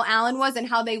Kyle Allen was and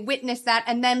how they witnessed that,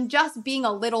 and them just being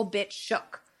a little bit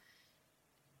shook.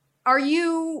 Are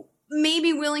you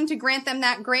maybe willing to grant them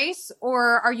that grace,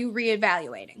 or are you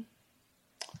reevaluating?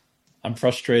 I'm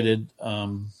frustrated.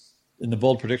 In the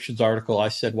Bold Predictions article, I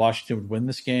said Washington would win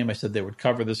this game. I said they would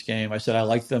cover this game. I said I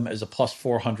liked them as a plus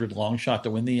 400 long shot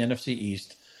to win the NFC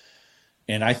East.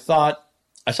 And I saw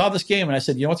this game and I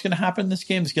said, what's going to happen in this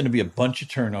game? There's going to be a bunch of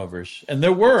turnovers. And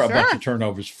there were a bunch of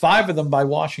turnovers, 5 of them by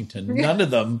Washington, none of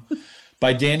them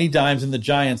by Danny Dimes and the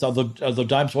Giants, although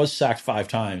Dimes was sacked 5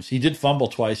 times. He did fumble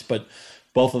twice, but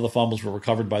Both of the fumbles were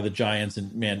recovered by the Giants.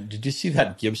 And, man, did you see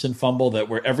that Gibson fumble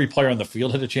where every player on the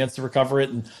field had a chance to recover it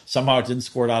and somehow it didn't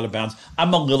score it out of bounds?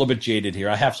 I'm a little bit jaded here.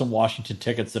 I have some Washington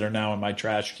tickets that are now in my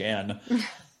trash can.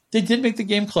 They did make the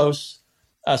game close.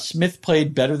 Smith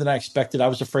played better than I expected. I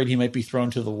was afraid he might be thrown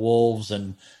to the Wolves,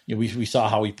 and we saw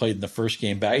how he played in the first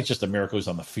game back. It's just a miracle he's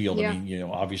on the field. Yeah. I mean,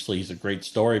 obviously he's a great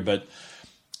story, but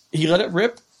he let it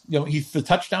rip. The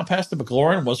touchdown pass to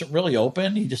McLaurin wasn't really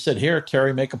open. He just said, "Here,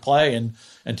 Terry, make a play,"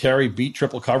 and Terry beat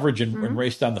triple coverage and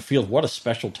raced down the field. What a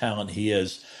special talent he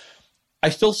is. I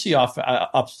still see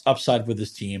upside with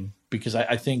this team because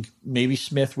I think maybe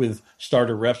Smith with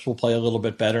starter reps will play a little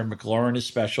bit better. McLaurin is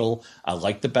special. I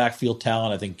like the backfield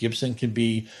talent. I think Gibson can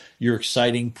be your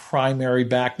exciting primary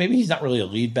back. Maybe he's not really a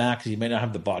lead back because he may not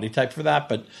have the body type for that,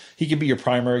 but he can be your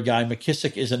primary guy.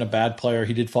 McKissick isn't a bad player.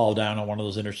 He did fall down on one of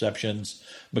those interceptions.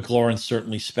 McLaurin's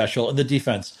certainly special. And the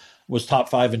defense was top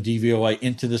 5 in DVOA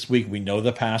into this week. We know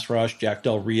the pass rush. Jack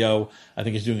Del Rio, I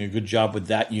think, is doing a good job with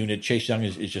that unit. Chase Young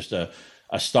is just a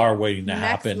star waiting to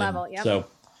happen. Next level, yep.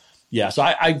 So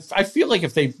I feel like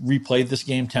if they replayed this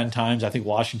game 10 times, I think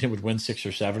Washington would win 6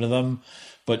 or 7 of them.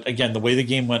 But again, the way the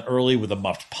game went early with a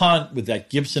muffed punt, with that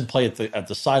Gibson play at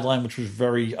the sideline, which was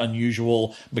very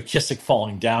unusual, McKissick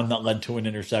falling down, that led to an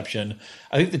interception.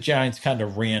 I think the Giants kind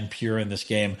of ran pure in this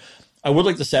game. I would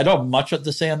like to say, I don't have much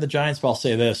to say on the Giants, but I'll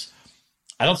say this.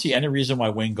 I don't see any reason why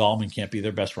Wayne Gallman can't be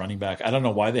their best running back. I don't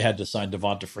know why they had to sign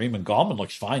Devonta Freeman. Gallman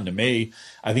looks fine to me.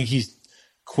 I think he's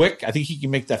quick. I think he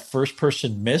can make that first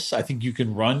person miss. I think you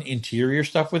can run interior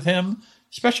stuff with him.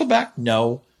 Special back?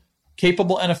 No.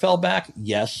 Capable NFL back?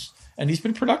 Yes. And he's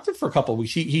been productive for a couple of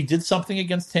weeks. He did something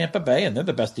against Tampa Bay, and they're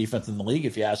the best defense in the league,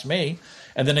 if you ask me.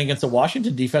 And then against the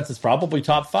Washington defense, it's probably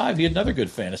top 5. He had another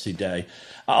good fantasy day.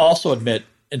 I'll also admit,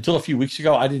 until a few weeks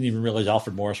ago, I didn't even realize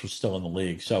Alfred Morris was still in the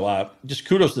league. So just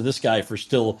kudos to this guy for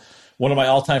still one of my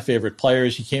all-time favorite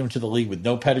players. He came into the league with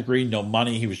no pedigree, no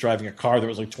money. He was driving a car that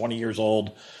was like 20 years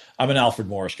old. I'm an Alfred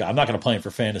Morris guy. I'm not going to play him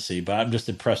for fantasy, but I'm just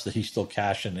impressed that he's still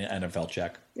cashing the NFL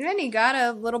check. And he got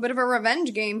a little bit of a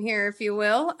revenge game here, if you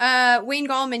will. Wayne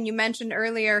Gallman, you mentioned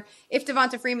earlier, if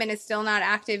Devonta Freeman is still not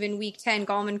active in Week 10,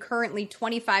 Gallman currently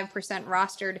 25%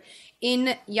 rostered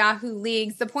in Yahoo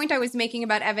leagues. The point I was making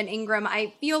about Evan Ingram,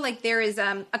 I feel like there is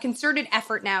a concerted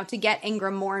effort now to get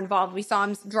Ingram more involved. We saw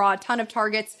him draw a ton of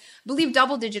targets, I believe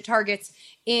double-digit targets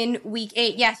in Week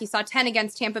 8. Yes, he saw 10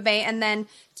 against Tampa Bay and then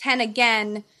 10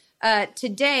 again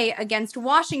today against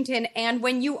Washington. And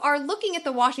when you are looking at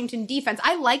the Washington defense,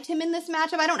 I liked him in this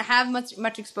matchup. I don't have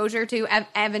much exposure to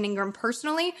Evan Ingram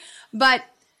personally, but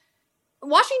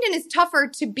Washington is tougher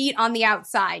to beat on the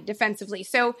outside defensively.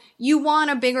 So you want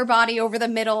a bigger body over the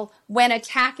middle when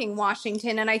attacking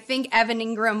Washington. And I think Evan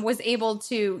Ingram was able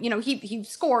to, he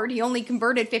scored. He only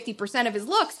converted 50% of his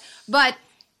looks. But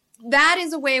that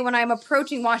is a way when I'm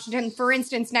approaching Washington, for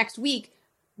instance, next week,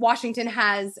 Washington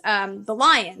has the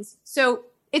Lions. So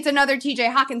it's another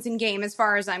TJ Hawkinson game as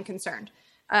far as I'm concerned.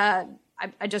 I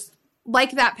just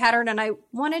like that pattern, and I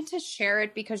wanted to share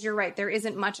it because you're right. There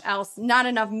isn't much else, not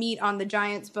enough meat on the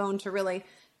Giants' bone to really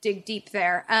dig deep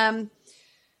there.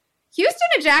 Houston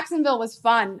to Jacksonville was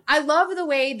fun. I love the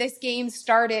way this game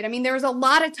started. I mean, there was a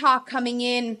lot of talk coming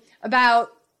in about,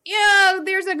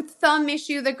 there's a thumb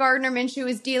issue that Gardner Minshew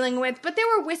is dealing with, but there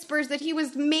were whispers that he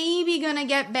was maybe going to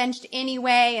get benched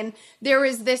anyway, and there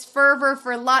was this fervor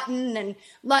for Luton, and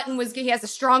Luton he has a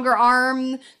stronger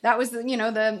arm. That was,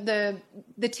 the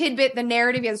tidbit, the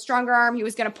narrative. He has a stronger arm. He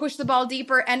was going to push the ball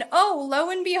deeper, and lo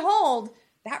and behold,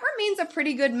 that remains a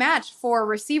pretty good match for a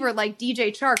receiver like DJ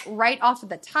Chark right off of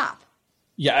the top.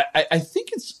 Yeah, I think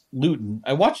it's Luton.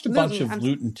 I watched a bunch of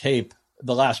Luton tape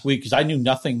the last week because I knew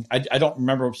nothing. I don't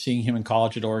remember seeing him in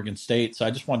college at Oregon State, so I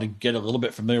just wanted to get a little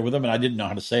bit familiar with him, and I didn't know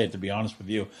how to say it, to be honest with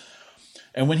you.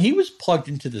 And when he was plugged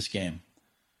into this game,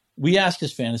 we asked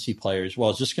his fantasy players, well,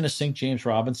 is this going to sink James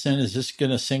Robinson? Is this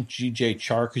going to sink DJ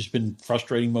Chark, who's been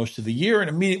frustrating most of the year?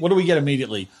 And what do we get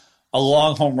immediately? A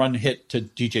long home run hit to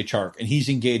DJ Chark, and he's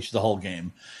engaged the whole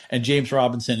game. And James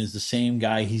Robinson is the same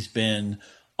guy he's been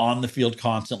on the field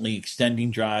constantly, extending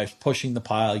drives, pushing the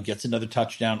pile. He gets another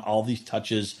touchdown, all these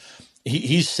touches.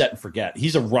 He's set and forget.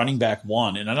 He's a running back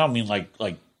one, and I don't mean like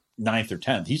 9th or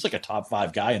 10th. He's like a top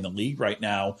 5 guy in the league right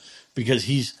now because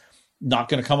he's not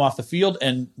going to come off the field.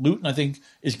 And Luton, I think,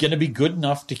 is going to be good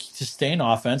enough to sustain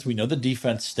offense. We know the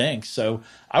defense stinks, so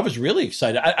I was really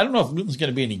excited. I don't know if Luton's going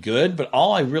to be any good, but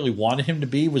all I really wanted him to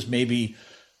be was maybe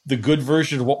the good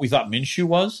version of what we thought Minshew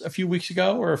was a few weeks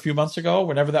ago or a few months ago,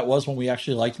 whenever that was when we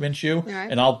actually liked Minshew. Right.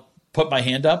 And I'll put my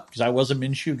hand up because I was a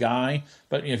Minshew guy.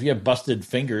 But if you have busted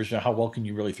fingers, how well can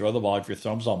you really throw the ball if your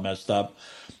thumb's all messed up?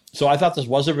 So I thought this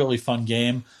was a really fun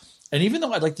game. And even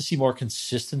though I'd like to see more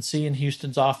consistency in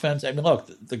Houston's offense, I mean, look,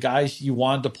 the guys you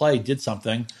wanted to play did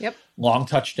something. Yep. Long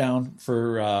touchdown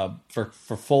for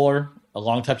Fuller, a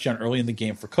long touchdown early in the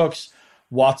game for Cooks.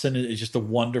 Watson is just a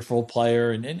wonderful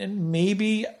player, and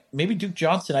maybe Duke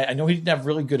Johnson. I know he didn't have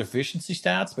really good efficiency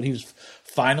stats, but he was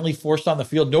finally forced on the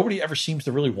field. Nobody ever seems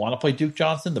to really want to play Duke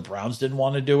Johnson. The Browns didn't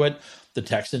want to do it. The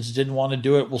Texans didn't want to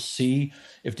do it. We'll see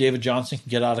if David Johnson can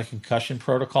get out of concussion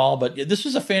protocol. But this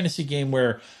was a fantasy game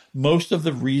where most of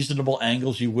the reasonable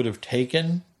angles you would have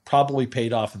taken probably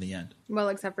paid off in the end. Well,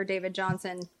 except for David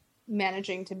Johnson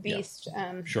managing to beast.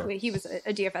 Yeah. Sure. He was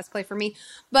a DFS play for me.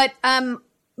 But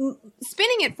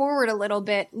spinning it forward a little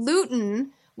bit,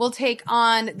 Luton will take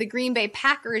on the Green Bay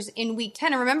Packers in Week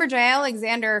 10. And remember, Jay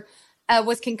Alexander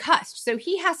was concussed. So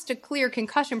he has to clear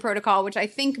concussion protocol, which I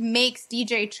think makes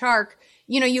DJ Chark,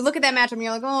 you look at that matchup and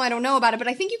you're like, oh, I don't know about it. But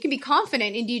I think you can be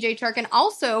confident in DJ Chark and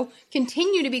also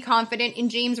continue to be confident in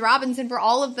James Robinson for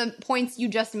all of the points you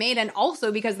just made, and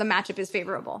also because the matchup is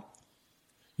favorable.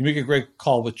 You make a great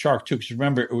call with Chark, too, because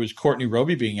remember, it was Courtney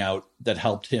Roby being out that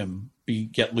helped him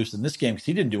get loose in this game, because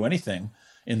he didn't do anything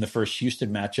in the first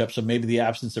Houston matchup. So maybe the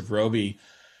absence of Roby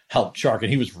helped Chark,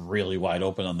 and he was really wide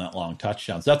open on that long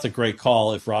touchdown. So that's a great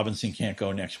call. If Robinson can't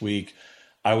go next week,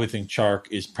 I would think Chark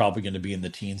is probably going to be in the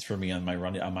teens for me on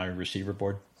my receiver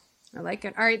board. I like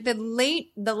it. All right, the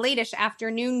late-ish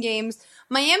afternoon games.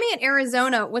 Miami at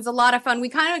Arizona was a lot of fun. We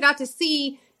kind of got to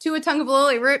see Tua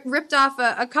Tagovailoa ripped off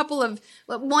a couple of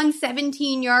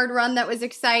 117-yard run that was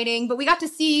exciting, but we got to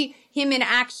see him in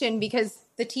action because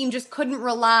the team just couldn't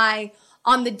rely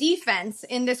on the defense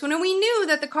in this one. And we knew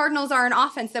that the Cardinals are an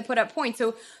offense that put up points.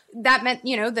 So that meant,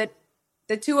 that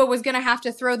the Tua was going to have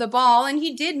to throw the ball. And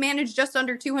he did manage just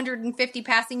under 250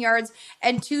 passing yards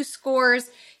and 2 scores.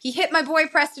 He hit my boy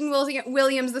Preston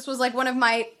Williams. This was like one of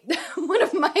my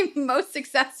most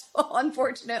successful,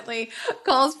 unfortunately,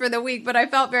 calls for the week, but I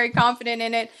felt very confident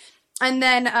in it. And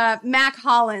then Mac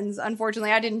Hollins,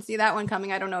 unfortunately, I didn't see that one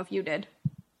coming. I don't know if you did.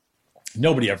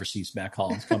 Nobody ever sees Mac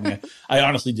Hollins coming. I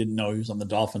honestly didn't know he was on the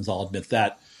Dolphins. I'll admit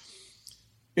that.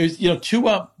 It was,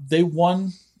 Tua, they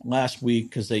won last week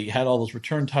because they had all those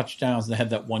return touchdowns. They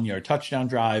had that 1-yard touchdown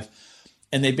drive.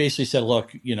 And they basically said,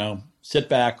 look, sit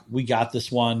back. We got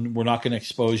this one. We're not going to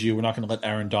expose you. We're not going to let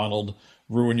Aaron Donald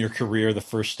ruin your career the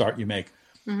first start you make.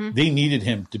 Mm-hmm. They needed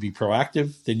him to be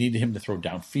proactive. They needed him to throw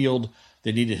downfield.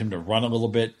 They needed him to run a little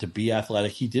bit, to be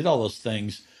athletic. He did all those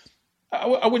things.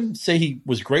 I wouldn't say he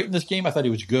was great in this game. I thought he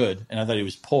was good, and I thought he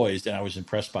was poised, and I was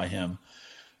impressed by him.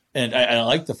 And I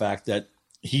like the fact that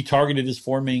he targeted his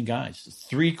 4 main guys.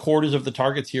 3/4 of the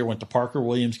targets here went to Parker,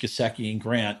 Williams, Gesicki, and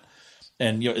Grant.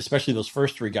 And especially those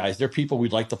first 3 guys, they're people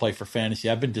we'd like to play for fantasy.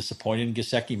 I've been disappointed in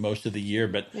Gesicki most of the year,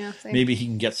 but maybe he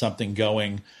can get something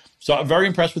going. So I'm very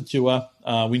impressed with Tua.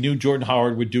 We knew Jordan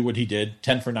Howard would do what he did,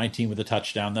 10 for 19 with a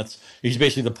touchdown. He's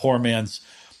basically the poor man's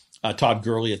Todd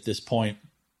Gurley at this point.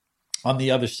 On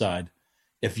the other side,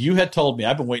 if you had told me,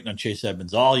 I've been waiting on Chase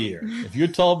Edmonds all year. If you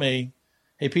had told me,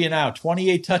 hey, P&L,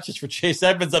 28 touches for Chase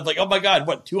Edmonds, I'm like, oh my God,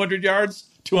 what, 200 yards?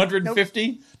 250?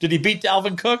 Nope. Did he beat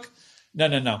Dalvin Cook?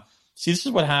 No. See, this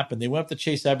is what happened. They went up to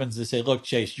Chase Edmonds and say, look,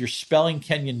 Chase, you're spelling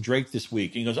Kenyon Drake this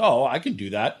week. And he goes, oh, I can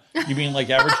do that. You mean like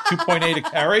average 2.8 a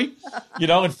carry,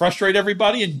 and frustrate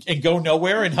everybody and go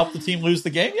nowhere and help the team lose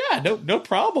the game? Yeah, no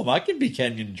problem. I can be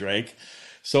Kenyon Drake.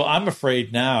 So I'm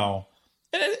afraid now.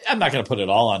 And I'm not going to put it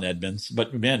all on Edmonds,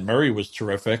 but man, Murray was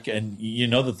terrific. And you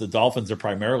know that the Dolphins are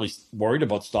primarily worried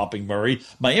about stopping Murray.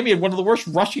 Miami had one of the worst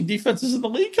rushing defenses in the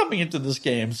league coming into this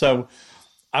game. So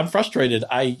I'm frustrated.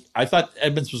 I thought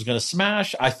Edmonds was going to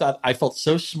smash. I felt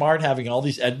so smart having all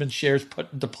these Edmonds shares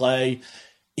put into play,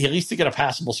 at least to get a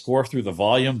passable score through the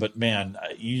volume. But man,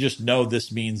 you just know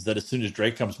this means that as soon as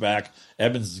Drake comes back,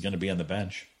 Edmonds is going to be on the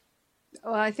bench.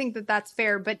 Well, I think that that's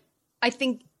fair, but I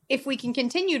think if we can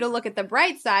continue to look at the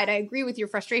bright side, I agree with your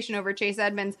frustration over Chase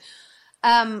Edmonds.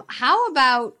 How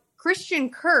about Christian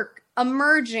Kirk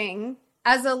emerging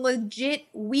as a legit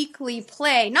weekly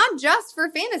play, not just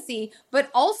for fantasy, but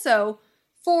also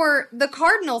for the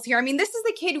Cardinals here? I mean, this is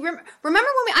the kid. Remember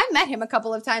when I met him a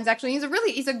couple of times, actually.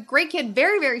 He's a great kid,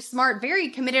 very, very smart, very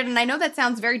committed. And I know that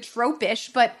sounds very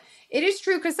tropish, but it is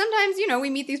true because sometimes, we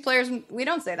meet these players and we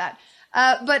don't say that.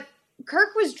 But Kirk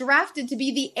was drafted to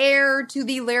be the heir to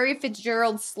the Larry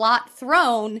Fitzgerald slot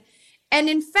throne. And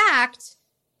in fact,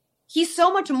 he's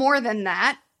so much more than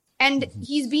that. And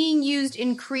he's being used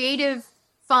in creative,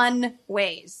 fun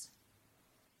ways.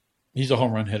 He's a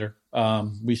home run hitter.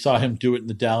 We saw him do it in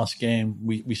the Dallas game.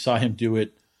 We saw him do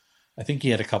it. I think he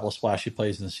had a couple of splashy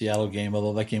plays in the Seattle game,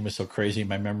 although that game was so crazy in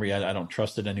my memory, I don't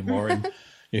trust it anymore. And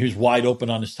he was wide open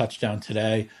on his touchdown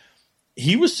today.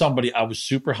 he was somebody I was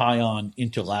super high on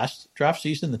into last draft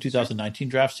season, the 2019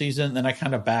 draft season. Then I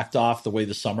kind of backed off the way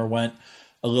the summer went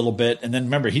a little bit. And then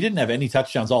remember, he didn't have any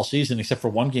touchdowns all season except for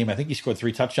one game. I think he scored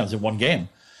 3 touchdowns in one game.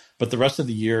 But the rest of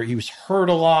the year, he was hurt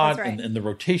a lot, right. and the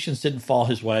rotations didn't fall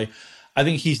his way. I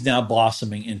think he's now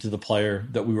blossoming into the player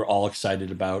that we were all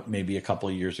excited about maybe a couple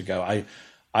of years ago.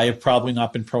 I have probably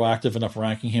not been proactive enough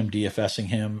ranking him, DFSing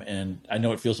him, and I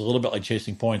know it feels a little bit like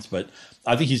chasing points, but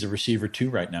I think he's a receiver 2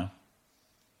 right now.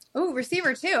 Oh,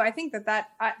 receiver 2. I think that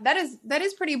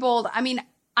is pretty bold. I mean,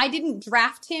 I didn't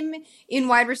draft him in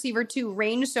wide receiver 2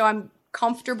 range, so I'm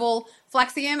comfortable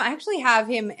flexing him. I actually have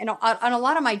him on a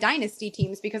lot of my dynasty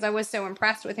teams because I was so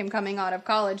impressed with him coming out of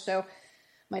college. So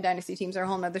my dynasty teams are a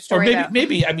whole nother story. Or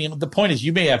maybe, I mean, the point is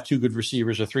you may have 2 good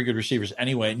receivers or 3 good receivers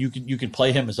anyway, and you can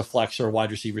play him as a flex or a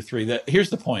wide receiver 3. Here's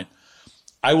the point.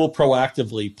 I will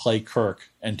proactively play Kirk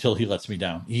until he lets me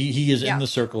down. He is in the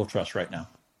circle of trust right now.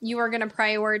 You are going to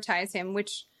prioritize him,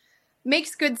 which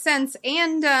makes good sense.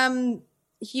 And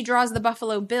he draws the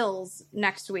Buffalo Bills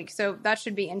next week, so that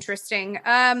should be interesting.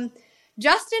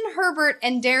 Justin Herbert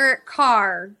and Derek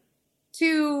Carr,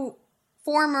 2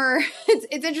 former, it's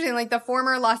interesting, like the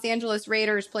former Los Angeles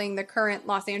Raiders playing the current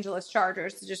Los Angeles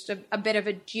Chargers. Just a bit of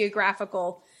a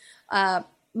geographical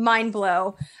mind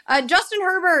blow. Justin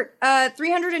Herbert,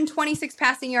 326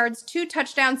 passing yards, 2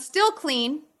 touchdowns, still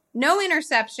clean, no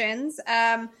interceptions.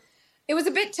 It was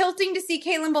a bit tilting to see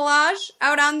Kalen Ballage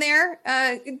out on there,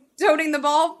 toting the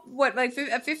ball,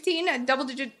 15,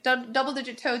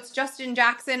 double-digit totes. Justin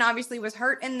Jackson obviously was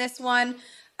hurt in this one.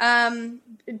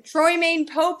 Troymaine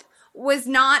Pope was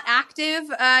not active,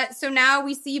 so now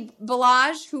we see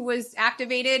Ballage, who was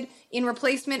activated in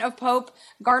replacement of Pope,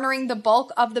 garnering the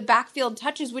bulk of the backfield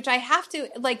touches, which I have to,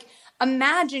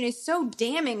 imagine is so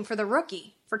damning for the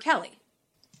rookie, for Kelly.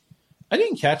 I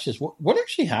didn't catch this. What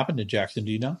actually happened to Jackson?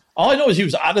 Do you know? All I know is he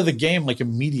was out of the game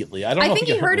immediately. I think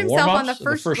he hurt himself on the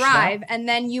first drive, and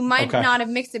then you might not have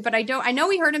mixed it. But I know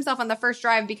he hurt himself on the first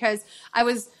drive because I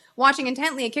was watching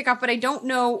intently at kickoff, but I don't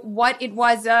know what it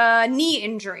was. A knee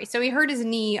injury. So he hurt his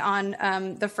knee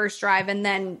on the first drive, and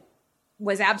then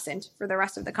was absent for the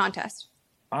rest of the contest.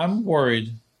 I'm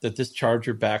worried that this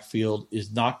Charger backfield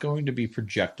is not going to be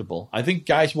projectable. I think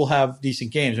guys will have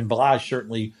decent games, and Ballage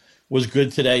certainly was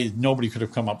good today. Nobody could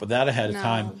have come up with that ahead of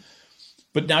time.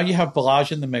 But now you have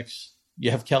Ballage in the mix.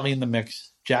 You have Kelly in the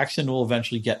mix. Jackson will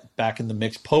eventually get back in the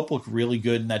mix. Pope looked really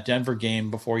good in that Denver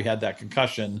game before he had that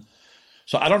concussion.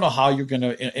 So I don't know how you're going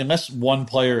to, unless one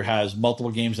player has multiple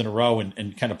games in a row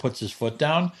and kind of puts his foot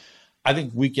down, I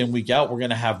think week in, week out, we're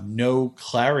going to have no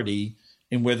clarity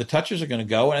in where the touches are going to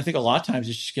go. And I think a lot of times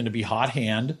it's just going to be hot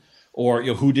hand, or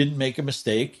who didn't make a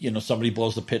mistake. Somebody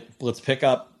blows the blitz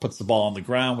pickup, puts the ball on the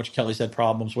ground, which Kelly's had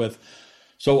problems with.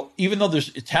 So even though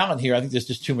there's talent here, I think there's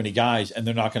just too many guys, and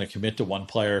they're not going to commit to one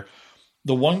player.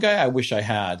 The one guy I wish I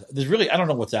had, I don't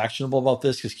know what's actionable about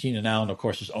this because Keenan Allen, of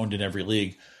course, is owned in every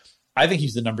league. I think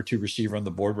he's the number 2 receiver on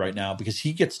the board right now because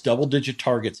he gets double-digit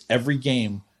targets every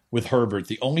game with Herbert.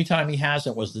 The only time he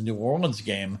hasn't was the New Orleans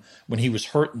game when he was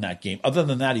hurt in that game. Other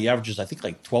than that, he averages, I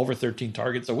think, 12 or 13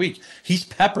 targets a week. He's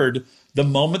peppered. The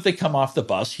moment they come off the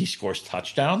bus, he scores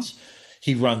touchdowns.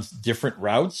 He runs different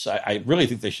routes. I really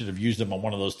think they should have used him on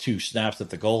one of those 2 snaps at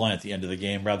the goal line at the end of the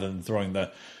game rather than throwing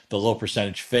the low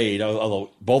percentage fade,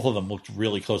 although both of them looked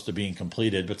really close to being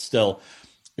completed. But still,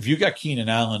 if you got Keenan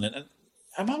Allen, and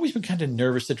I've always been kind of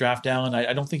nervous to draft Allen.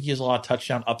 I don't think he has a lot of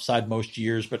touchdown upside most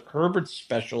years, but Herbert's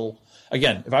special.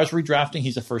 Again, if I was redrafting,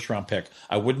 he's a first-round pick.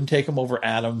 I wouldn't take him over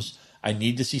Adams. I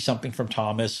need to see something from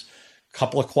Thomas. A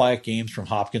couple of quiet games from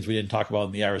Hopkins we didn't talk about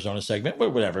in the Arizona segment,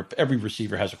 but whatever. Every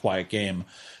receiver has a quiet game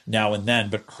now and then.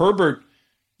 But Herbert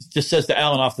just says to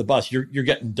Allen off the bus, you're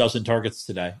getting a dozen targets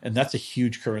today, and that's a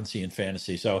huge currency in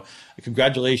fantasy. So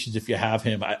congratulations if you have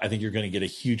him. I think you're going to get a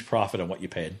huge profit on what you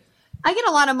paid. I get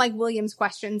a lot of Mike Williams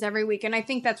questions every week, and I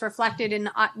think that's reflected in,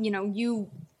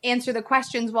 you answer the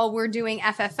questions while we're doing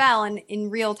FFL and in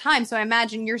real time. So I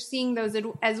imagine you're seeing those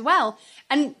as well.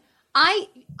 And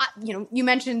you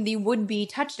mentioned the would-be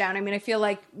touchdown. I mean, I feel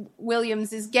like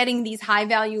Williams is getting these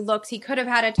high-value looks. He could have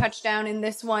had a touchdown in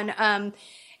this one.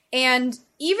 And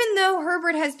even though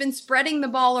Herbert has been spreading the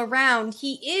ball around,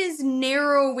 he is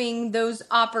narrowing those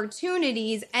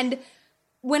opportunities. And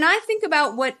when I think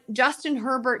about what Justin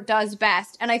Herbert does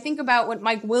best, and I think about what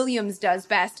Mike Williams does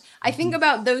best, I think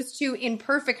about those 2 in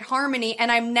perfect harmony,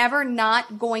 and I'm never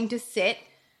not going to sit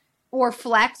or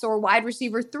flex or wide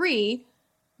receiver 3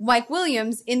 Mike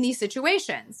Williams in these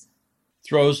situations.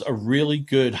 Throws a really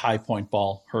good high point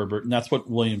ball, Herbert, and that's what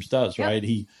Williams does, right?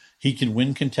 He can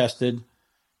win contested.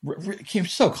 came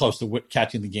so close to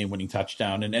catching the game-winning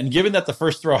touchdown. And given that the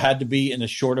first throw had to be in a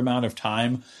short amount of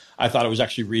time, I thought it was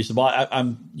actually reasonable.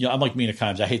 I'm like Mina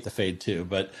Kimes. I hate the fade too,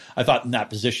 but I thought in that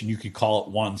position you could call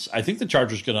it once. I think the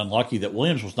Chargers got unlucky that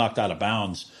Williams was knocked out of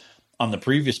bounds on the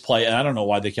previous play, and I don't know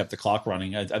why they kept the clock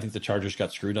running. I think the Chargers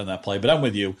got screwed on that play, but I'm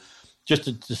with you. Just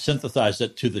to synthesize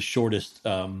it to the shortest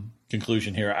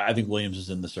conclusion here, I think Williams is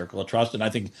in the circle of trust, and I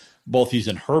think both he's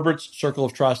in Herbert's circle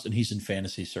of trust and he's in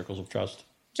fantasy circles of trust.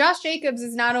 Josh Jacobs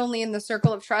is not only in the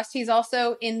circle of trust, he's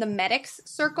also in the medics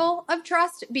circle of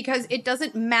trust, because it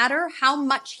doesn't matter how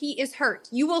much he is hurt.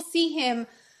 You will see him,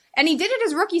 and he did it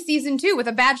his rookie season too with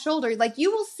a bad shoulder. Like,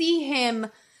 you will see him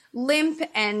limp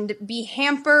and be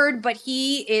hampered, but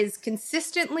he is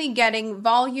consistently getting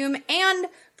volume and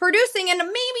producing, and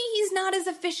maybe he's not as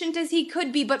efficient as he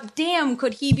could be, but damn,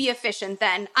 could he be efficient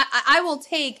then. I will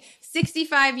take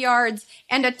 65 yards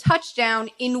and a touchdown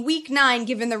in week 9,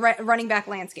 given the running back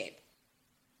landscape.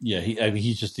 Yeah,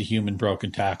 he's just a human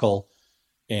broken tackle,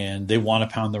 and they want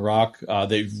to pound the rock.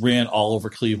 They ran all over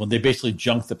Cleveland. They basically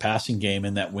junked the passing game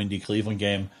in that windy Cleveland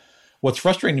game. What's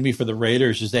frustrating to me for the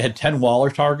Raiders is they had 10 Waller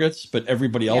targets, but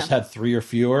everybody else had 3 or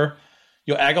fewer.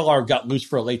 Aguilar got loose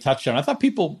for a late touchdown. I thought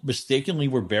people mistakenly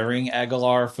were burying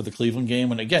Aguilar for the Cleveland game.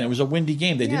 And again, it was a windy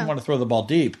game. They didn't want to throw the ball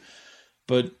deep.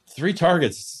 But 3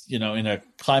 targets, in a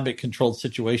climate-controlled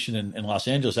situation in Los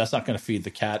Angeles, that's not going to feed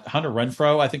the cat. Hunter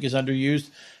Renfrow, I think, is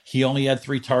underused. He only had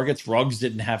 3 targets. Ruggs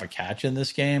didn't have a catch in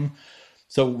this game.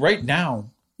 So right now,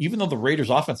 even though the Raiders'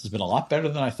 offense has been a lot better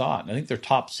than I thought, and I think they're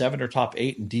top 7 or top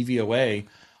 8 in DVOA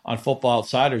on Football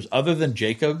Outsiders, other than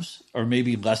Jacobs or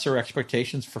maybe lesser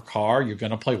expectations for Carr, you're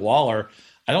going to play Waller.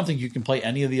 I don't think you can play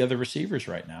any of the other receivers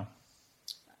right now.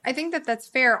 I think that that's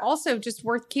fair. Also, just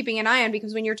worth keeping an eye on,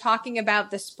 because when you're talking about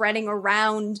the spreading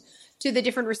around to the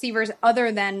different receivers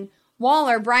other than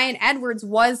Waller, Bryan Edwards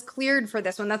was cleared for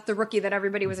this one. That's the rookie that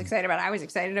everybody was excited about. I was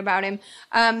excited about him.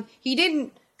 He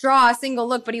didn't draw a single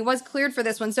look, but he was cleared for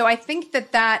this one. So I think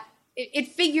that it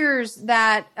figures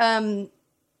that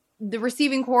the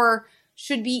receiving core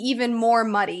should be even more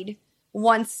muddied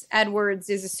once Edwards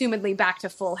is assumedly back to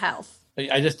full health.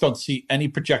 I just don't see any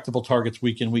projectable targets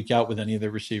week in, week out with any of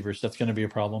the receivers. That's going to be a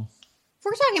problem. If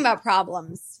we're talking about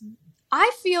problems,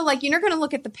 I feel like you're going to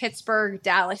look at the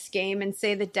Pittsburgh-Dallas game and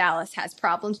say that Dallas has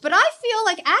problems. But I feel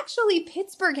like actually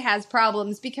Pittsburgh has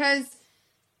problems, because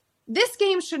this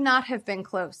game should not have been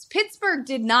close. Pittsburgh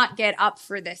did not get up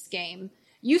for this game.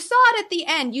 You saw it at the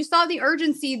end. You saw the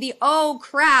urgency, oh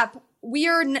crap, we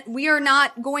are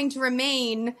not going to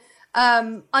remain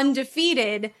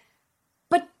undefeated.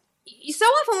 But so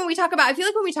often when we talk about, I feel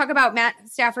like when we talk about Matt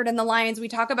Stafford and the Lions, we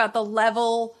talk about the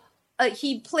level,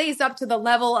 he plays up to the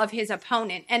level of his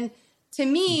opponent. And to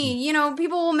me,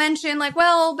 people will mention like,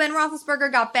 well, Ben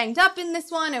Roethlisberger got banged up in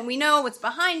this one, and we know what's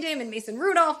behind him, and Mason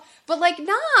Rudolph. But like,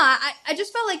 I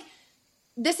just felt like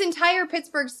this entire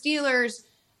Pittsburgh Steelers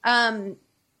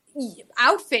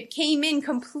outfit came in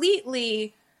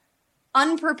completely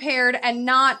unprepared and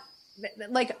not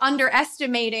like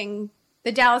underestimating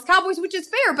the Dallas Cowboys, which is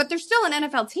fair, but they're still an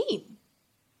NFL team.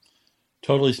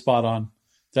 Totally spot on.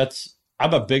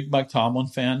 I'm a big Mike Tomlin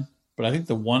fan, but I think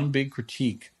the one big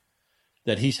critique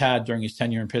that he's had during his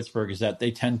tenure in Pittsburgh is that they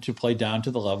tend to play down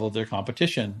to the level of their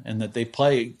competition, and that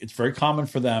it's very common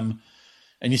for them.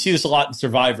 And you see this a lot in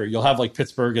Survivor. You'll have like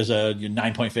Pittsburgh as a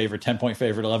 9-point favorite, 10-point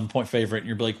favorite, 11-point favorite, and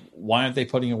you're like, why aren't they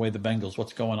putting away the Bengals?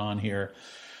 What's going on here?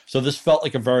 So this felt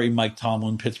like a very Mike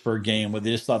Tomlin Pittsburgh game where they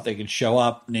just thought they could show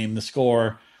up, name the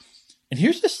score. And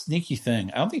here's the sneaky thing.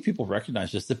 I don't think people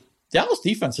recognize this. The Dallas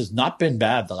defense has not been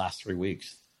bad the last 3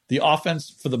 weeks. The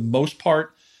offense, for the most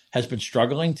part, has been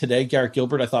struggling. Today, Garrett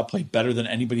Gilbert, I thought, played better than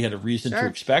anybody had a reason to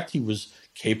expect. He was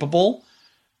capable.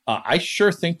 I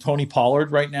sure think Tony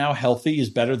Pollard right now, healthy, is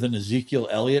better than Ezekiel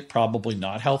Elliott, probably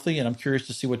not healthy. And I'm curious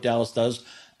to see what Dallas does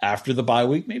after the bye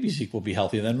week. Maybe Zeke will be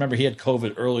healthy. And then remember, he had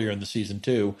COVID earlier in the season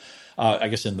too, I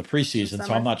guess in the preseason.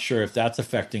 So I'm not sure if that's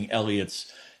affecting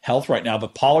Elliott's health right now.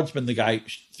 But Pollard's been the guy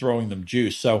throwing them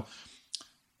juice. So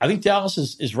I think Dallas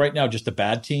is right now just a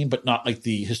bad team, but not like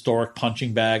the historic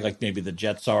punching bag like maybe the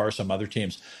Jets are or some other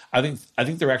teams. I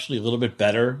think they're actually a little bit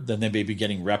better than they may be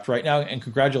getting repped right now. And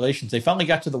congratulations, they finally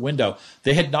got to the window.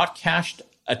 They had not cashed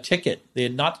a ticket. They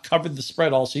had not covered the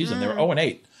spread all season. They were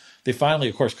 0-8. They finally,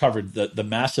 of course, covered the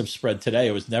massive spread today.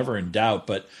 It was never in doubt.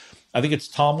 But I think it's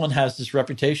Tomlin has this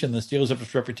reputation. The Steelers have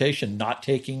this reputation not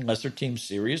taking lesser teams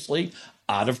seriously.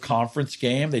 Out of conference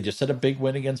game. They just had a big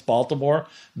win against Baltimore.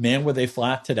 Man, were they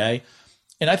flat today.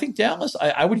 And I think Dallas,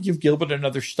 I would give Gilbert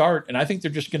another start, and I think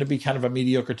they're just going to be kind of a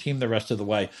mediocre team the rest of the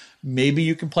way. Maybe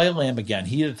you can play Lamb again.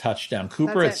 He had a touchdown.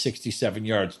 Cooper had 67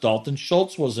 yards. Dalton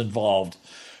Schultz was involved.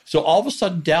 So all of a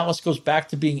sudden, Dallas goes back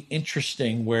to being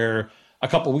interesting, where a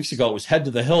couple of weeks ago it was head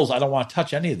to the hills. I don't want to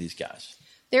touch any of these guys.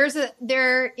 There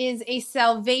is a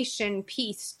salvation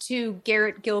piece to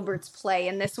Garrett Gilbert's play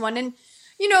in this one. And,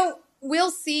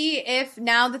 we'll see if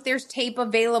now that there's tape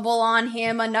available on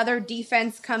him, another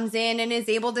defense comes in and is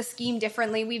able to scheme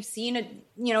differently. We've seen,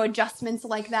 adjustments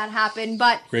like that happen.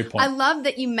 But Great point. I love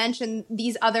that you mentioned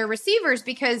these other receivers,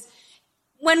 because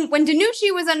when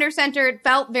DiNucci was under center, it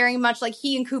felt very much like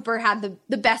he and Cooper had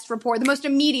the best rapport, the most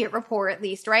immediate rapport at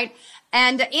least, right?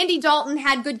 And Andy Dalton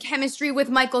had good chemistry with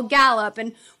Michael Gallup.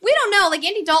 And we don't know,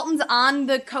 Andy Dalton's on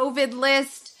the COVID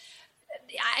list.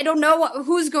 I don't know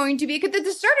who's going to be.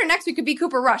 The starter next week could be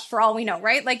Cooper Rush for all we know,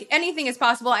 right? Anything is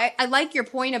possible. I like your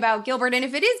point about Gilbert. And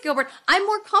if it is Gilbert, I'm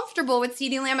more comfortable with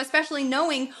CeeDee Lamb, especially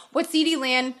knowing what CeeDee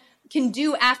Lamb can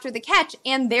do after the catch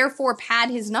and therefore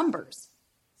pad his numbers.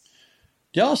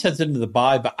 Dallas heads into the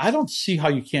bye, but I don't see how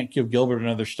you can't give Gilbert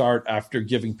another start after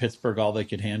giving Pittsburgh all they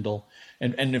could handle.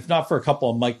 And if not for a couple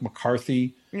of Mike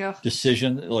McCarthy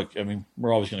decisions, look,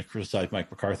 we're always going to criticize Mike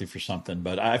McCarthy for something,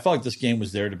 but I felt like this game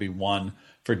was there to be won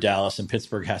for Dallas, and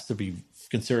Pittsburgh has to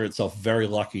consider itself very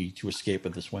lucky to escape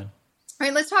with this win. All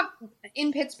right, let's talk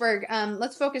in Pittsburgh.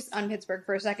 Let's focus on Pittsburgh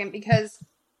for a second, because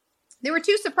there were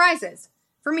two surprises,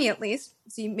 for me at least.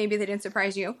 See, maybe they didn't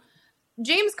surprise you.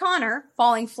 James Conner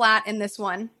falling flat in this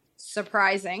one,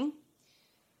 surprising.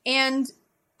 And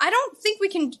I don't think we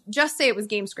can just say it was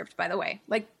game script, by the way.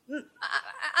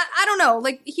 I don't know.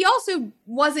 He also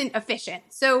wasn't efficient.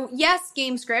 So, yes,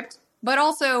 game script, but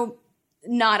also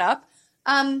not up.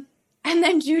 And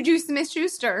then Juju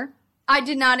Smith-Schuster, I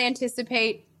did not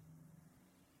anticipate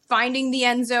finding the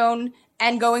end zone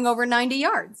and going over 90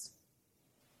 yards.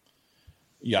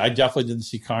 Yeah, I definitely didn't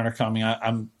see Conner coming.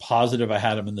 I'm positive I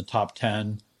had him in the top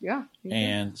 10. Yeah.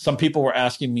 And some people were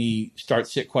asking me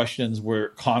start-sit questions where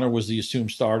Conner was the assumed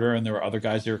starter and there were other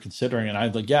guys they were considering. And I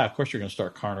was like, yeah, of course you're going to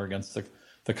start Conner against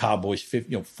the Cowboys,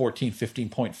 14,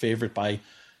 15-point favorite by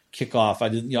kickoff. I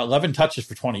didn't, 11 touches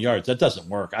for 20 yards. That doesn't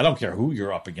work. I don't care who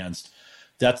you're up against.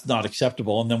 That's not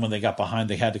acceptable. And then when they got behind,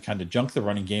 they had to kind of junk the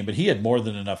running game. But he had more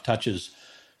than enough touches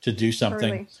to do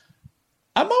something. Early.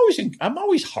 I'm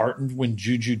always heartened when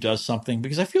Juju does something,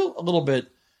 because I feel a little bit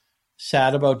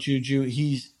sad about Juju.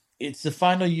 It's the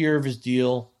final year of his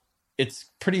deal. It's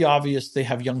pretty obvious they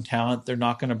have young talent. They're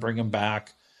not going to bring him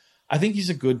back. I think he's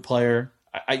a good player.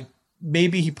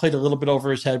 Maybe he played a little bit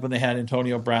over his head when they had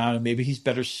Antonio Brown, and maybe he's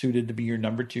better suited to be your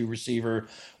number 2 receiver.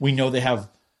 We know they have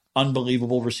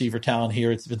unbelievable receiver talent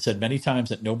here. It's been said many times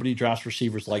that nobody drafts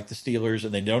receivers like the Steelers,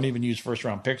 and they don't even use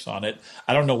first-round picks on it.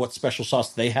 I don't know what special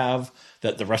sauce they have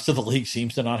that the rest of the league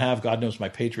seems to not have. God knows my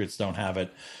Patriots don't have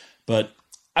it. But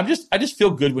I just feel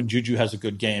good when Juju has a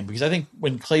good game, because I think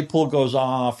when Claypool goes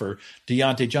off or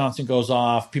Deontay Johnson goes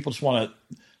off, people just want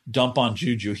to dump on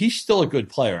Juju. He's still a good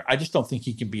player. I just don't think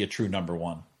he can be a true number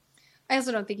 1. I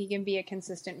also don't think he can be a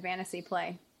consistent fantasy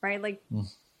play, right?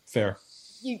 Fair.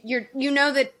 You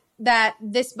know that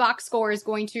this box score is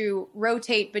going to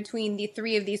rotate between the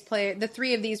three of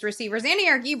these receivers, and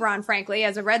Eric Ebron, frankly,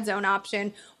 as a red zone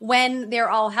option when they're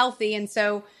all healthy. And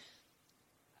so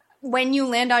when you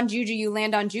land on Juju, you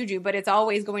land on Juju, but it's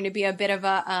always going to be a bit of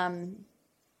a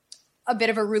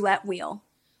roulette wheel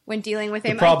when dealing with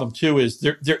him. The problem too is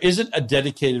there isn't a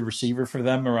dedicated receiver for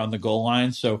them around the goal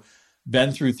line. So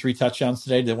Ben threw 3 touchdowns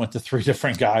today that went to 3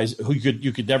 different guys who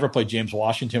you could never play James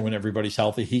Washington when everybody's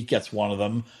healthy. He gets one of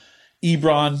them.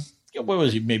 Ebron, what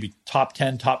was he? Maybe top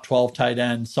 10, top 12 tight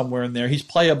end, somewhere in there. He's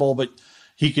playable, but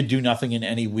he could do nothing in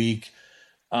any week.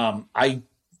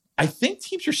 I think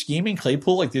teams are scheming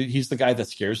Claypool like he's the guy that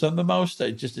scares them the most.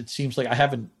 It seems like I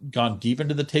haven't gone deep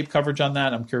into the tape coverage on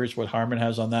that. I'm curious what Harmon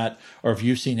has on that, or if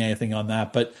you've seen anything on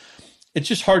that. But it's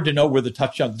just hard to know where the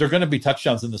touchdowns. There are going to be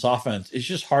touchdowns in this offense. It's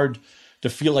just hard to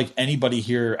feel like anybody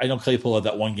here. I know Claypool had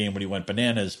that one game when he went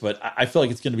bananas, but I feel like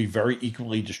it's going to be very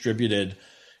equally distributed.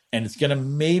 And it's going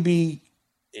to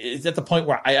it's at the point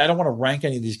where I don't want to rank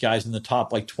any of these guys in the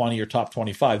top 20 or top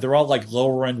 25. They're all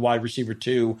lower end wide receiver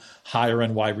 2, higher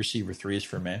end wide receiver 3s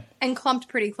for me. And clumped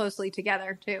pretty closely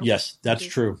together too. Yes, that's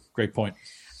true. Great point.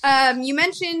 You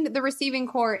mentioned the receiving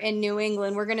core in New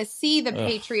England. We're going to see the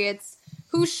Patriots,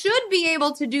 who should be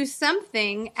able to do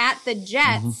something at the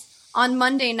Jets on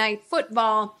Monday Night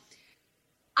Football.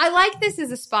 I like this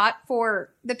as a spot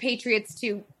for the Patriots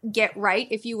to get right,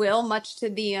 if you will, much to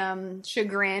the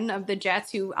chagrin of the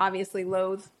Jets, who obviously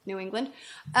loathe New England.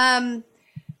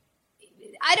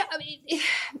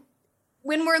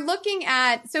 When we're looking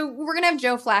at, so we're going to have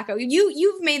Joe Flacco.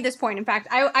 You've made this point. In fact,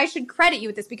 I should credit you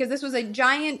with this, because this was a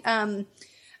giant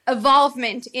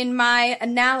evolvement in my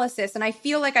analysis, and I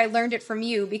feel like I learned it from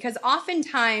you, because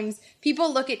oftentimes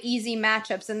people look at easy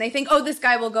matchups and they think, oh, this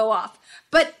guy will go off.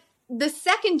 But the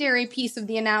secondary piece of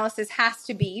the analysis has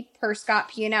to be, per Scott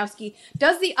Pianowski,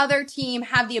 does the other team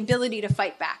have the ability to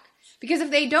fight back? Because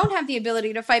if they don't have the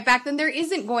ability to fight back, then there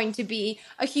isn't going to be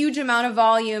a huge amount of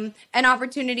volume and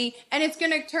opportunity, and it's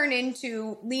going to turn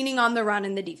into leaning on the run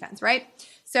in the defense, right?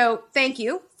 So thank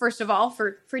you, first of all,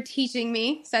 for teaching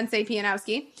me, Sensei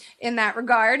Pianowski, in that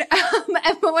regard.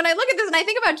 But when I look at this and I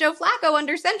think about Joe Flacco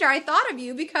under center, I thought of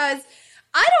you because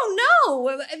I don't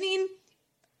know. I mean,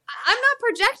 I'm not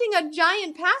projecting a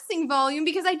giant passing volume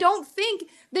because I don't think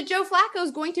that Joe Flacco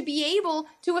is going to be able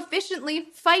to efficiently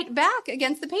fight back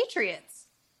against the Patriots,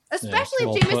 especially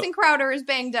if Jamison Crowder is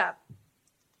banged up.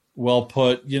 Well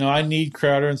put. You know, I need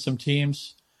Crowder in some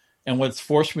teams, and what's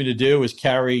forced me to do is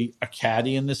carry a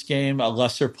caddy in this game, a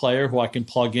lesser player who I can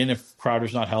plug in if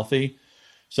Crowder's not healthy.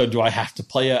 So do I have to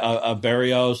play a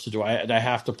Berrios? Do I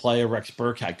have to play a Rex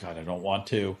Burkhead? God, I don't want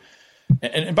to.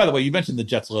 And by the way, you mentioned the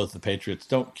Jets loathe the Patriots.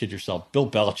 Don't kid yourself.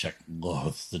 Bill Belichick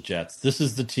loathes the Jets. This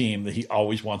is the team that he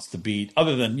always wants to beat,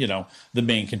 other than, you know, the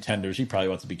main contenders. He probably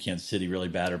wants to beat Kansas City really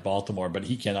bad or Baltimore, but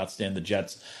he cannot stand the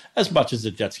Jets as much as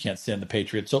the Jets can't stand the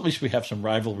Patriots. So at least we have some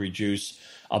rivalry juice,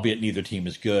 albeit neither team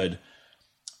is good.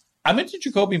 I mentioned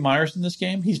Jacoby Myers in this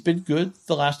game. He's been good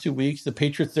the last 2 weeks. The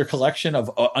Patriots, their collection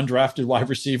of undrafted wide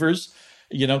receivers,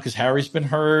 you know, because Harry's been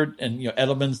hurt and, you know,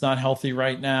 Edelman's not healthy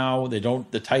right now.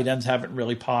 The tight ends haven't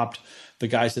really popped, the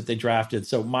guys that they drafted.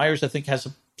 So Myers, I think, has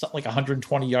something like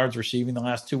 120 yards receiving the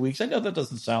last 2 weeks. I know that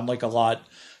doesn't sound like a lot,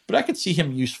 but I could see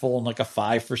him useful in like a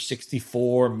 5 for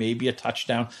 64, maybe a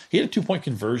touchdown. He had a 2-point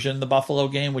conversion in the Buffalo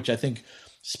game, which I think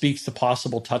speaks to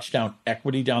possible touchdown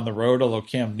equity down the road, although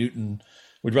Cam Newton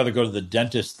would rather go to the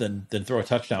dentist than throw a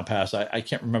touchdown pass. I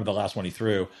can't remember the last one he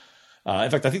threw.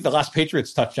 In fact, I think the last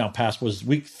Patriots touchdown pass was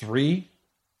week 3.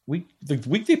 The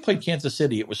week they played Kansas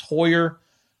City, it was Hoyer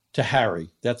to Harry.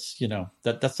 That's, you know,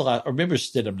 that's the last, or maybe it was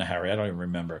Stidham to Harry. I don't even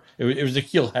remember. It was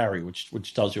N'Keal Harry,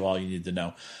 which tells you all you need to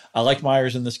know. I like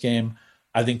Myers in this game.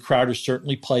 I think Crowder's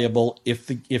certainly playable if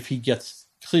he gets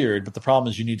cleared, but the problem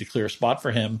is you need to clear a spot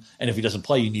for him, and if he doesn't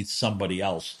play, you need somebody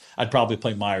else. I'd probably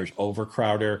play Myers over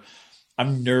Crowder.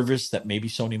 I'm nervous that maybe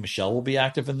Sony Michel will be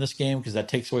active in this game because that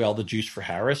takes away all the juice for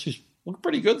Harris, who's looked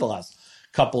pretty good the last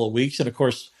couple of weeks. And, of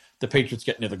course, the Patriots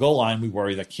get near the goal line. We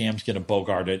worry that Cam's going to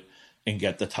bogart it and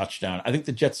get the touchdown. I think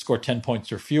the Jets score 10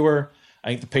 points or fewer. I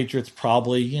think the Patriots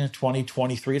probably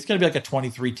 20-23. It's going to be like a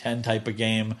 23-10 type of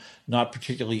game, not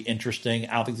particularly interesting.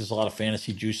 I don't think there's a lot of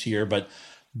fantasy juice here, but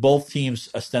both teams,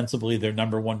 ostensibly, their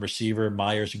number one receiver,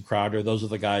 Myers and Crowder, those are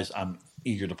the guys I'm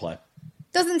eager to play.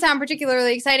 Doesn't sound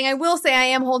particularly exciting. I will say I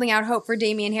am holding out hope for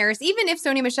Damian Harris. Even if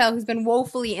Sony Michel, who's been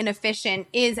woefully inefficient,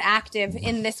 is active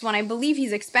in this one, I believe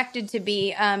he's expected to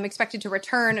be, expected to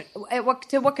return.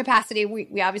 To what capacity,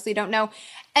 we obviously don't know.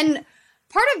 And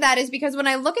part of that is because when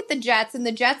I look at the Jets, and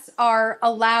the Jets are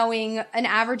allowing an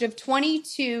average of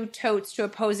 22 totes to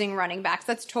opposing running backs.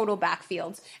 That's total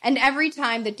backfields. And every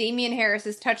time that Damian Harris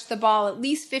has touched the ball, at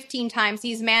least 15 times,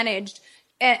 he's managed,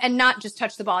 and not just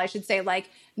touched the ball, I should say, like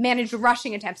managed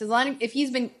rushing attempts. As long if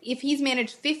he's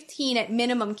managed 15 at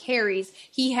minimum carries,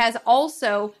 he has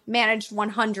also managed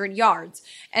 100 yards.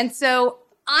 And so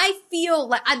I feel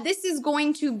like this is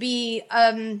going to be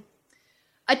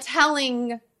a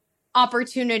telling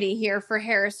opportunity here for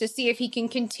Harris to see if he can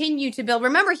continue to build.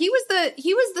 Remember, he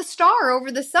was the star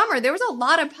over the summer. There was a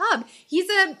lot of pub. He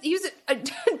was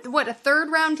a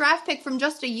third round draft pick from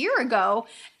just a year ago,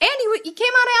 and he came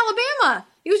out of Alabama.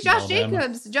 He was Josh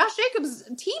Jacobs'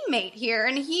 teammate here,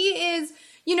 and he is,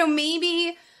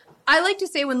 maybe I like to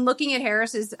say when looking at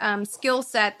Harris's skill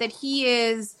set that he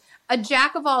is a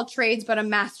jack of all trades but a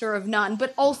master of none.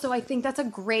 But also, I think that's a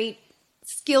great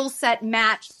skill set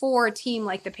match for a team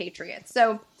like the Patriots.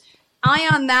 So eye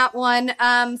on that one.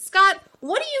 Scott,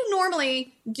 what do you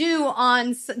normally do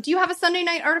do you have a Sunday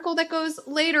night article that goes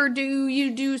late, or do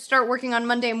you start working on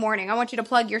Monday morning? I want you to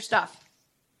plug your stuff.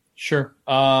 Sure.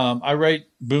 I write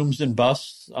booms and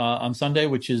busts on Sunday,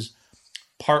 which is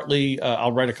partly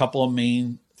I'll write a couple of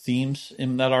main themes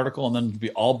in that article, and then it'll be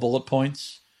all bullet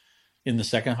points in the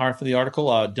second half of the article.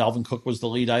 Dalvin Cook was the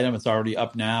lead item. It's already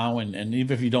up now. And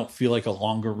even if you don't feel like a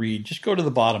longer read, just go to the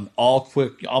bottom, all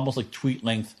quick, almost like tweet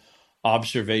length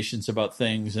observations about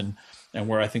things and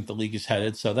where I think the league is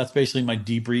headed. So that's basically my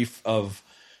debrief of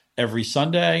every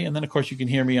Sunday. And then, of course, you can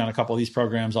hear me on a couple of these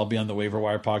programs. I'll be on the Waiver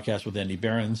Wire podcast with Andy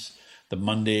Behrens, the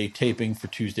Monday taping for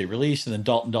Tuesday release. And then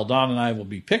Dalton Del Don and I will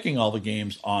be picking all the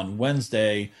games on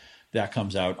Wednesday. That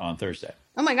comes out on Thursday.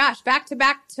 Oh my gosh, back to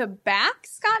back,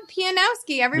 Scott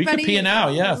Pianowski. Everybody. Week of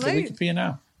Pianow, yeah. It's the week of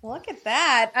Pianow. Look at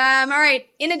that. All right.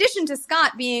 In addition to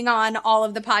Scott being on all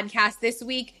of the podcasts this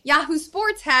week, Yahoo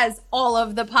Sports has all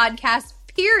of the podcasts,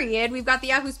 period. We've got the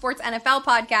Yahoo Sports NFL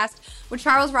podcast with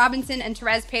Charles Robinson and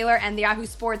Therese Paylor, and the Yahoo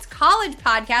Sports College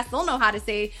podcast. They'll know how to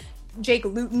say Jake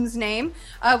Luton's name,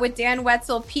 with Dan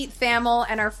Wetzel, Pete Thamel,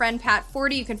 and our friend Pat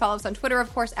Forty. You can follow us on Twitter,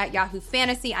 of course, at Yahoo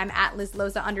Fantasy. I'm at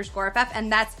LizLoza_FF,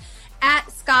 and that's at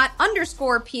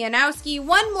Scott_Pianowski.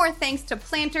 One more thanks to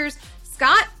Planters.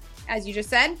 Scott, as you just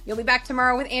said, you'll be back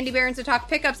tomorrow with Andy Behrens to talk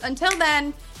pickups. Until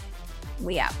then,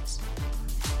 we out.